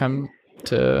agree to come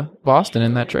to Boston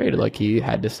in that trade, he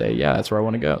had to say, yeah, that's where I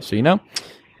want to go. So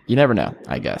you never know.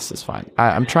 I guess it's fine.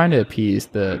 I'm trying to appease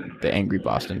the angry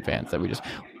Boston fans that we just.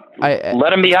 Let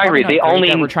them be angry.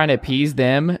 We're trying to appease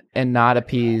them and not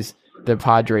appease the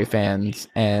Padre fans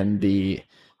and the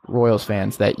Royals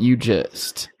fans that you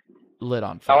just lit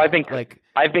on fire.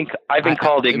 I've been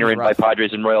called ignorant by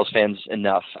Padres and Royals fans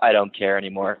enough. I don't care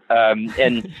anymore.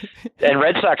 And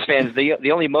Red Sox fans,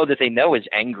 the only mode that they know is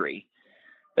angry.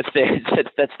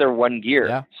 That's their one gear.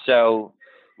 Yeah. So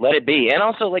let it be. And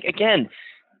also, again,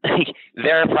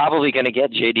 they're probably going to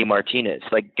get JD Martinez.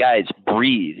 Guys,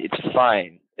 breathe. It's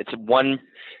fine. It's one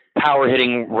power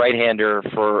hitting right-hander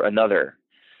for another.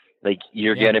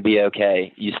 You're going to be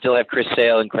okay. You still have Chris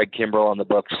Sale and Craig Kimbrell on the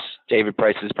books. David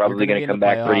Price is probably going to come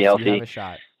back pretty healthy. You have a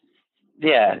shot.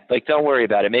 Yeah, don't worry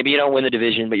about it. Maybe you don't win the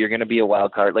division, but you're going to be a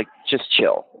wild card. Just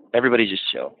chill. Everybody just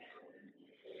chill.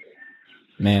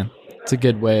 Man, it's a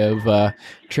good way of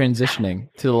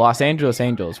transitioning to the Los Angeles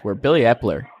Angels, where Billy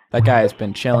Epler, that guy has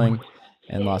been chilling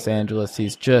in Los Angeles.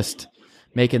 He's just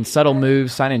making subtle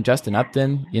moves, signing Justin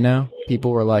Upton.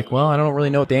 People were like, well, I don't really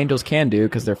know what the Angels can do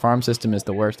because their farm system is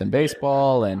the worst in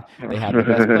baseball, and they have the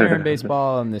best player in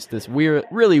baseball, and this weird,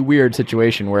 really weird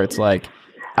situation where it's like,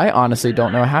 I honestly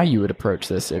don't know how you would approach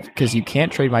this because you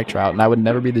can't trade Mike Trout, and I would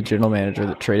never be the general manager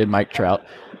that traded Mike Trout,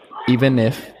 even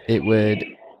if it would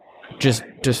just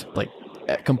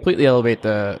completely elevate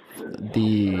the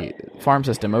farm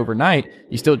system overnight.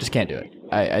 You still just can't do it.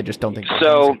 I just don't think there's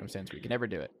any circumstance where you can ever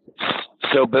do it.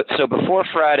 So before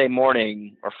Friday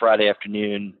morning or Friday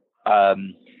afternoon,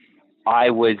 I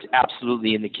was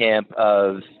absolutely in the camp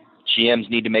of GMs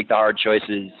need to make the hard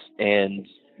choices, and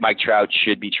Mike Trout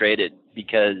should be traded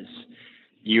because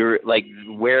you're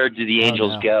where do the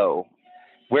Angels go?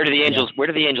 Where do the Angels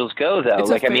go though? It's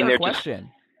a fair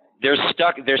question. They're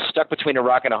stuck between a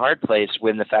rock and a hard place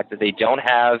with the fact that they don't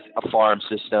have a farm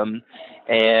system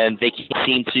and they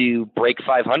seem to break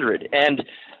 500. And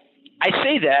I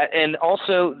say that, and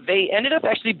also they ended up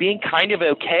actually being kind of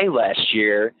okay last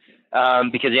year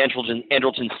because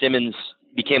Andrelton Simmons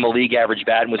became a league average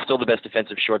bat and was still the best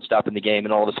defensive shortstop in the game,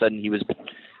 and all of a sudden he was,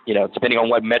 depending on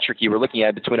what metric you were looking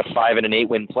at, between a 5 and an 8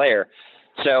 win player.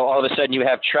 So all of a sudden you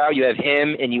have Trout, you have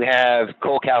him, and you have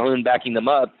Cole Calhoun backing them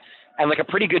up, and a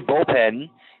pretty good bullpen,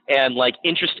 and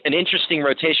an interesting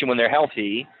rotation when they're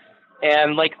healthy,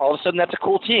 and all of a sudden that's a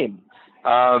cool team.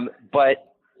 But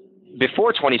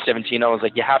before 2017, I was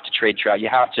like, you have to trade Trout. You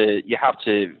have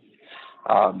to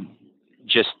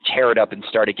just tear it up and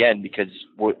start again because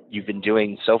what you've been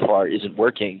doing so far isn't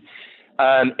working.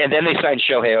 And then they signed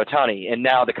Shohei Ohtani, and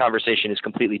now the conversation is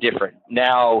completely different.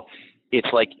 Now it's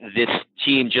this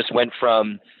team just went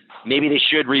from maybe they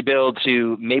should rebuild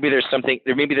to maybe there's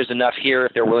enough here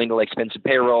if they're willing to spend some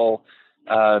payroll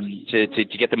to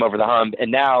get them over the hump.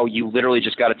 And now you literally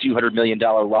just got a $200 million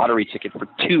lottery ticket for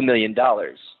 $2 million.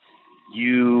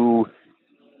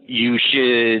 You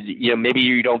should, maybe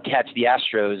you don't catch the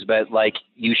Astros, but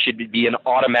you should be an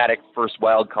automatic first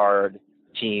wild card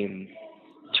team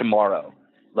tomorrow.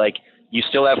 You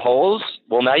still have holes.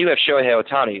 Well, now you have Shohei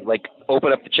Ohtani.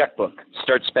 Open up the checkbook,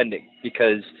 start spending,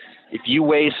 because if you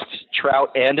waste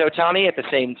Trout and Ohtani at the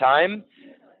same time,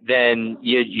 then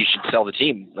you should sell the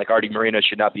team. Artie Moreno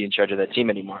should not be in charge of that team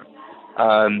anymore.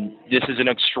 This is an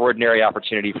extraordinary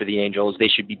opportunity for the Angels. They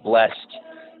should be blessed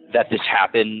that this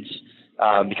happened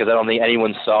because I don't think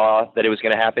anyone saw that it was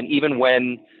going to happen. Even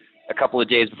when a couple of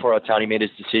days before Ohtani made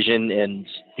his decision and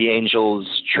the Angels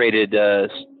traded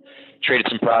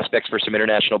some prospects for some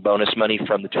international bonus money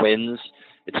from the Twins,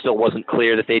 it still wasn't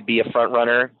clear that they'd be a front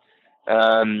runner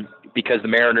because the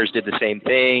Mariners did the same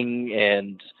thing,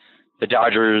 and the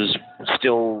Dodgers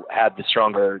still had the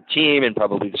stronger team and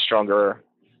probably the stronger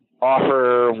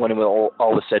offer when it was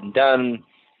all was said and done.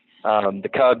 The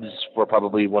Cubs were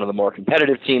probably one of the more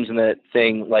competitive teams in that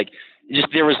thing.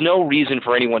 There was no reason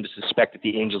for anyone to suspect that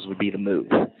the Angels would be the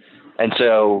move. And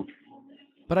so,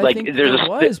 but I think there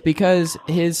was because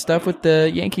his stuff with the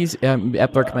Yankees,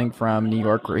 Epler coming from New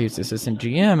York where he's assistant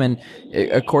GM,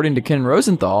 and according to Ken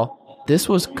Rosenthal, this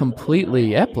was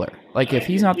completely Epler. If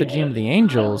he's not the GM of the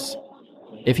Angels,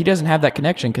 if he doesn't have that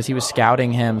connection, because he was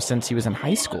scouting him since he was in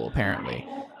high school, apparently.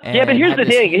 And yeah, but here's the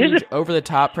thing. Here's the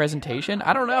over-the-top presentation.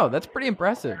 I don't know. That's pretty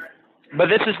impressive. But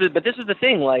this is the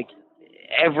thing.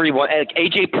 Everyone,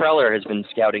 AJ Preller has been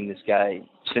scouting this guy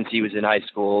since he was in high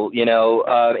school.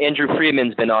 Andrew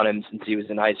Freeman's been on him since he was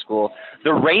in high school.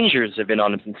 The Rangers have been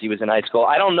on him since he was in high school.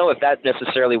 I don't know if that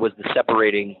necessarily was the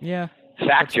separating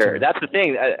factor. That's the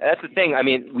thing. I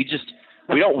mean, we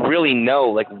we don't really know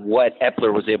like what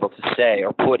Epler was able to say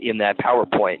or put in that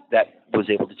PowerPoint that was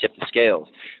able to tip the scales.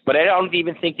 But I don't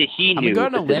even think that he knew. I'm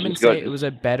going to go on a that limb and say it was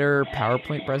a better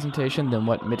PowerPoint presentation than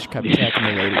what Mitch Kupchak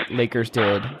and the Lakers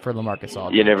did for LaMarcus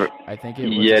Aldridge. I think it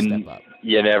was a step up.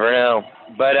 You never know.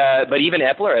 But even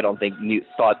Epler, I don't think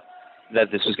thought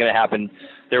that this was going to happen.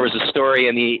 There was a story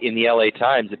in the LA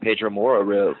Times that Pedro Mora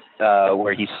wrote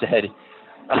where he said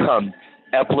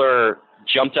Epler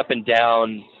jumped up and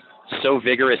down so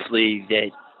vigorously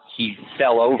that he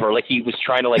fell over, like he was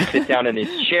trying to like sit down in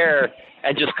his chair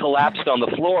and just collapsed on the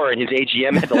floor, and his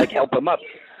AGM had to like help him up.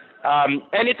 And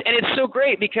it's so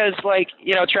great because like,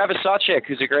 you know, Travis Sawchik,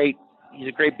 he's a great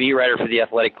beat writer for the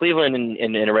Athletic Cleveland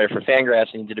and a writer for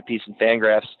Fangraphs, and he did a piece in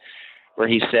Fangraphs where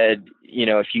he said, you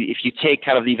know, if you take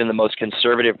kind of even the most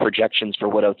conservative projections for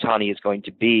what Ohtani is going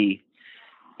to be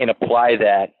and apply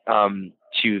that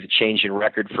to the change in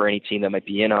record for any team that might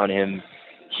be in on him,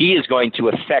 he is going to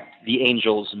affect the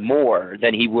Angels more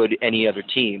than he would any other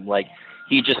team. Like,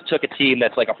 he just took a team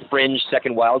that's like a fringe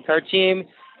second wildcard team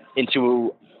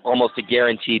into almost a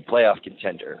guaranteed playoff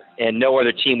contender. And no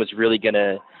other team was really going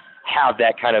to have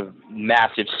that kind of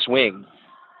massive swing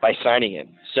by signing him.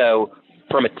 So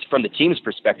from the team's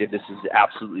perspective, this is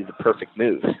absolutely the perfect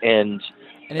move. And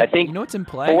I think, you know what's in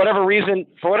play? For whatever reason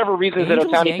that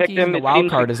Ohtani picked him, the wild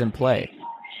card is in play.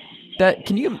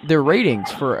 Their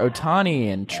ratings for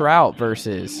Ohtani and Trout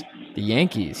versus the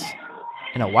Yankees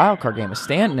in a wild card game with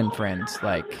Stanton and friends,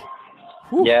 like,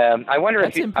 whew, yeah. I wonder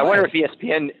if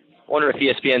ESPN's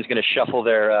going to shuffle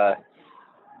their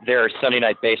Sunday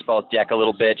Night Baseball deck a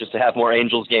little bit just to have more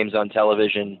Angels games on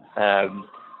television,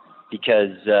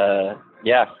 because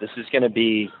this is going to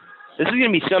be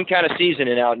some kind of season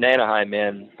out in Anaheim,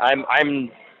 man.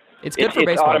 It's good for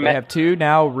baseball. They have two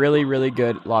now really, really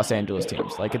good Los Angeles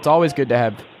teams. Like, it's always good to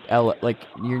have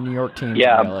your New York teams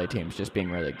and LA teams just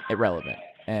being really irrelevant.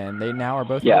 And they now are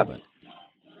both relevant.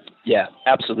 Yeah,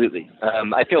 absolutely.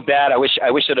 I feel bad. I wish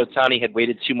that Ohtani had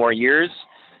waited 2 more years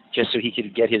just so he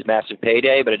could get his massive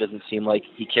payday, but it doesn't seem like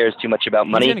he cares too much about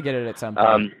money. He's going to get it at some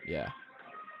point.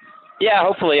 Yeah,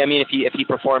 hopefully. I mean, if he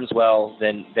performs well,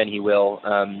 then he will.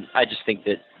 I just think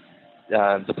that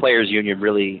the players' union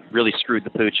really screwed the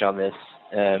pooch on this,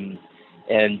 and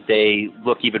they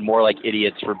look even more like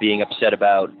idiots for being upset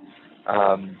about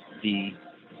the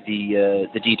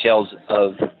details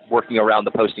of working around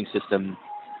the posting system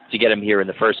to get him here in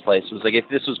the first place. It was like, if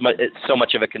this was so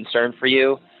much of a concern for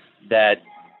you that,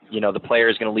 you know, the player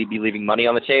is going to be leaving money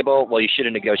on the table, well, you should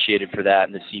have negotiated for that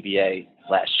in the CBA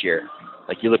last year.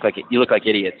 Like, you look like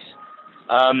idiots.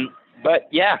 But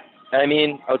yeah, I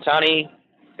mean,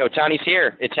 Ohtani's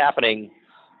here. It's happening.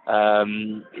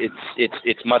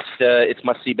 It's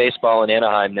must see baseball in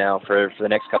Anaheim now for the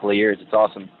next couple of years. It's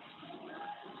awesome.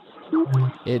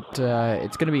 It's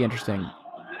going to be interesting.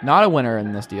 Not a winner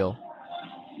in this deal.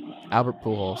 Albert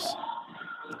Pujols.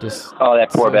 Just that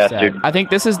poor bastard. Sad. I think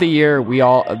this is the year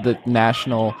the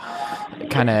national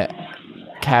kind of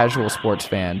casual sports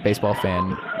fan, baseball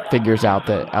fan, figures out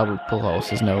that Albert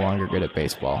Pujols is no longer good at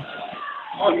baseball.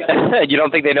 You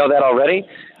don't think they know that already?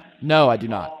 No, I do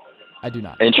not.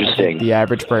 Interesting. The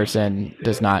average person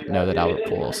does not know that Albert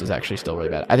Pujols is actually still really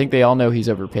bad. I think they all know he's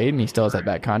overpaid and he still has that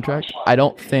bad contract. I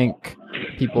don't think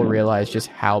people realize just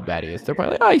how bad he is. They're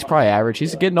probably like, he's probably average.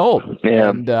 He's getting old. Yeah.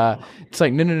 And it's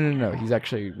like, no. He's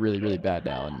actually really, really bad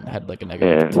now and had like a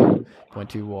negative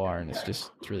 2.2 WAR, and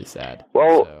it's really sad.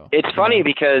 Well, it's funny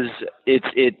because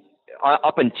it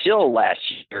up until last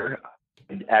year,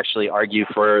 I'd actually argue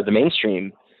for the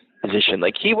mainstream position.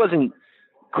 Like, he wasn't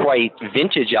quite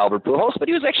vintage Albert Pujols, but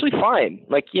he was actually fine.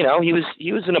 Like, you know, he was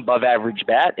an above average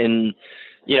bat, and,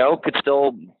 you know, could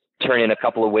still turn in a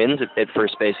couple of wins at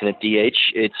first base and at DH.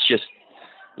 It's just,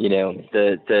 you know,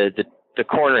 the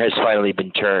corner has finally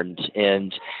been turned,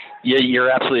 and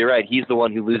you're absolutely right. He's the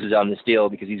one who loses on this deal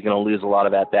because he's going to lose a lot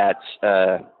of at bats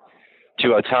to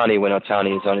Ohtani when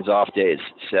Ohtani is on his off days.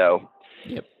 So,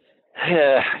 yep.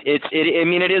 I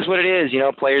mean, it is what it is. You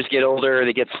know, players get older,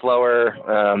 they get slower.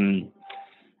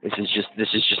 This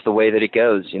is just the way that it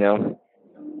goes, you know?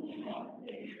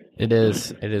 It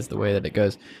is the way that it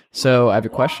goes. So I have a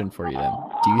question for you then.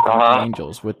 Do you think the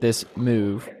Angels, with this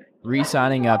move,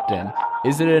 re-signing Upton,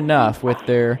 is it enough with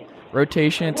their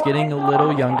rotation? It's getting a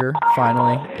little younger,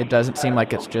 finally. It doesn't seem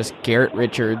like it's just Garrett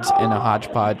Richards and a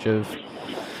hodgepodge of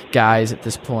guys at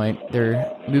this point.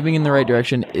 They're moving in the right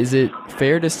direction. Is it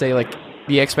fair to say, like,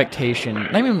 the expectation,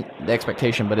 not even the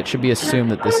expectation, but it should be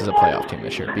assumed that this is a playoff team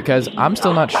this year? Because I'm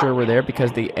still not sure we're there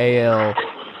because the AL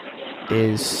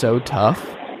is so tough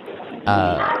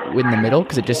in the middle,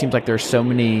 because it just seems like there's so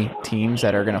many teams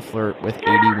that are going to flirt with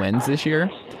 80 wins this year.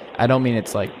 I don't mean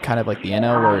it's like kind of like the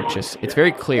NL where it's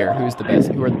very clear who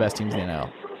are the best teams in the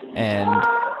NL. And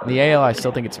the AL, I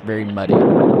still think it's very muddy,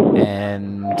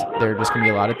 and there are just going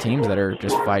to be a lot of teams that are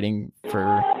just fighting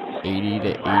for 80 to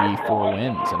 84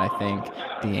 wins, and I think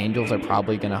the Angels are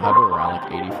probably going to hover around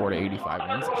like 84 to 85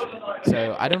 wins this year.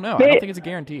 So I don't know. I don't think it's a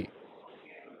guarantee.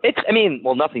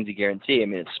 Nothing's a guarantee. I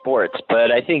mean, it's sports,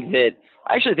 but I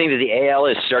actually think that the AL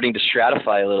is starting to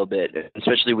stratify a little bit,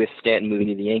 especially with Stanton moving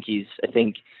to the Yankees. I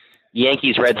think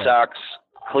Yankees, Red Sox,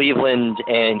 Cleveland,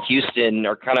 and Houston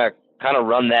are kind of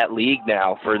run that league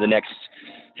now for the next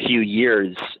few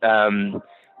years,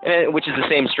 which is the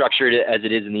same structure as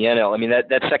it is in the NL. I mean,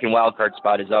 that second wild card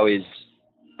spot is always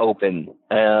open.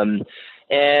 And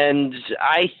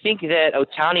I think that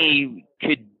Ohtani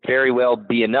could very well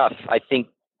be enough. I think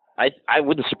I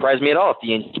wouldn't surprise me at all if the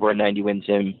Yankees were a 90-win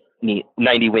team.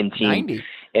 90.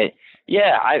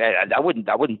 Yeah, that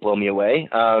wouldn't blow me away.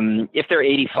 If they're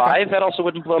 85, that also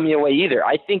wouldn't blow me away either.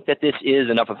 I think that this is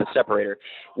enough of a separator.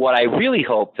 What I really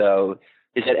hope, though,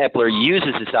 is that Epler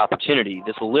uses this opportunity,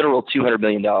 this literal $200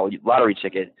 million lottery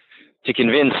ticket, to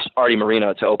convince Artie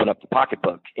Moreno to open up the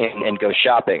pocketbook and go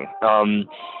shopping.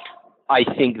 I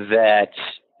think that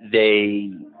they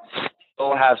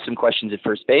still have some questions at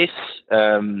first base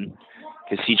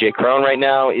because C.J. Cron right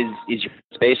now is your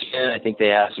first baseman. I think they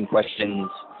have some questions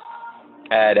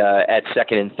at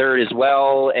second and third as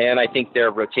well, and I think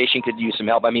their rotation could use some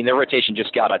help. I mean, their rotation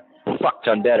just got a fuck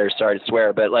ton better. Sorry to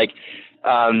swear, but with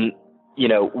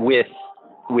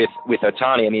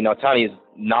Ohtani, I mean, Ohtani is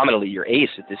nominally your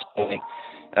ace at this point.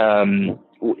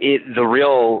 The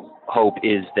real hope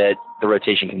is that the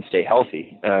rotation can stay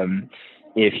healthy.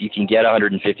 If you can get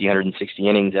 150, 160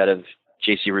 innings out of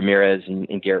J.C. Ramirez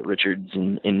and Garrett Richards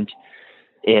and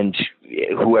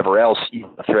whoever else you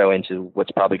throw into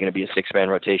what's probably going to be a six-man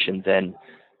rotation, then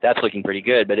that's looking pretty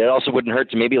good. But it also wouldn't hurt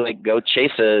to maybe go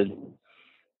chase I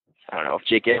don't know if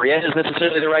Jake Arrieta is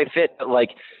necessarily the right fit, but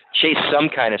chase some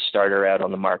kind of starter out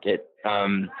on the market.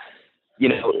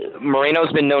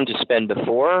 Moreno's been known to spend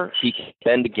before. He can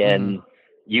spend again.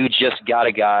 You just got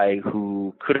a guy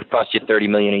who could have cost you $30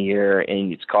 million a year,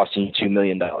 and it's costing you $2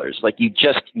 million. You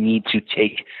just need to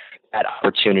take that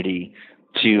opportunity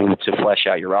to flesh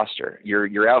out your roster.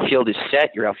 Your outfield is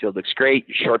set. Your outfield looks great.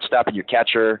 Your shortstop and your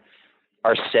catcher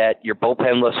are set. Your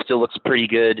bullpen still looks pretty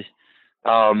good.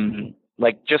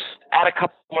 Just add a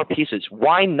couple more pieces.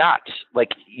 Why not?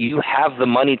 You have the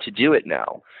money to do it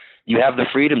now. You have the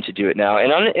freedom to do it now.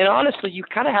 And honestly, you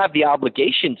kind of have the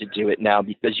obligation to do it now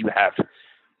because you have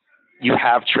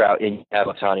Trout and you have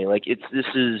Ohtani. This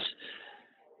is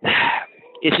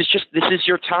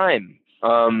your time.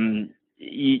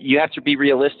 You have to be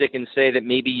realistic and say that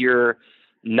maybe you're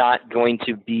not going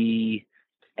to be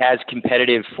as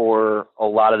competitive for a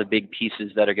lot of the big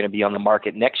pieces that are going to be on the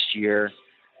market next year.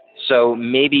 So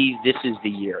maybe this is the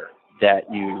year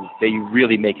that you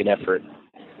really make an effort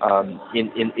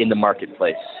in the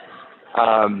marketplace.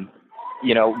 When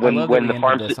the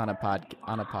farm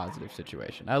on a positive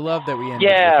situation. I love that we ended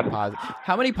with a positive.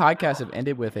 How many podcasts have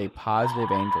ended with a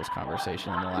positive Angels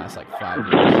conversation in the last 5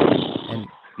 years? And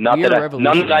none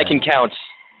that I can count.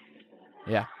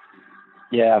 Yeah.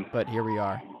 Yeah. But here we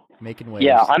are, making waves.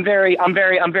 Yeah, I'm very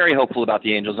hopeful about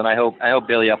the Angels, and I hope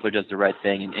Billy Epler does the right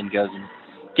thing and goes and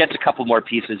gets a couple more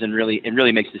pieces and really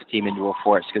makes this team into a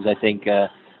force, because I think the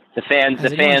fans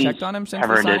checked on him since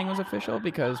the signing was official?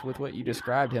 Because with what you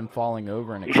described, him falling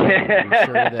over and excitement, I'm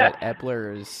sure that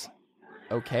Epler is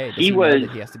okay. Does he know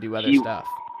that he has to do other stuff?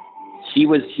 He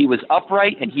was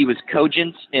upright and he was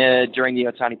cogent during the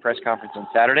Ohtani press conference on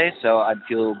Saturday, so I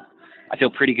feel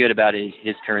pretty good about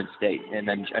his current state, and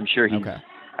I'm sure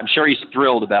he's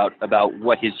thrilled about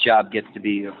what his job gets to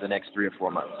be over the next 3 or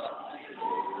 4 months.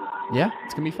 Yeah,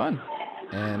 it's gonna be fun,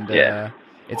 and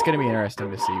it's gonna be interesting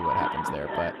to see what happens there.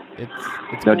 But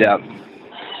it's no cool. doubt.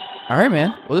 All right,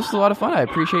 man. Well, this was a lot of fun. I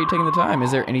appreciate you taking the time.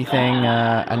 Is there anything?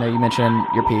 I know you mentioned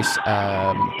your piece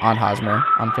on Hosmer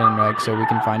on Fin and Reg, so we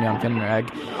can find you on Fin and Reg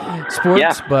Sports.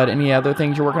 Yeah. But any other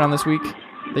things you're working on this week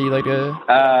that you'd like to?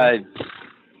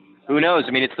 Who knows?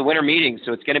 I mean, it's the winter meeting,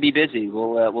 so it's going to be busy.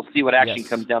 We'll see what action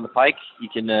comes down the pike. You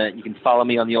can follow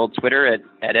me on the old Twitter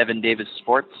at Evan Davis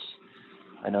Sports.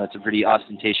 I know it's a pretty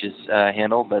ostentatious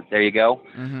handle, but there you go.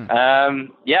 Mm-hmm. I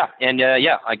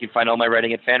can find all my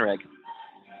writing at FanRag.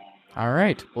 All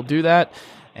right, we'll do that,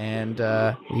 and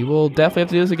we will definitely have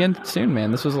to do this again soon,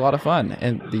 man. This was a lot of fun,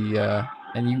 and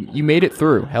you made it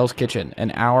through Hell's Kitchen,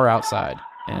 an hour outside,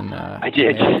 in I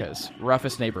did. America's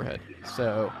roughest neighborhood.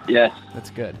 So yes, that's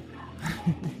good.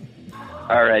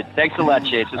 All right, thanks a lot,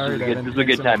 Chase. This was a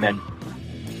good time, man.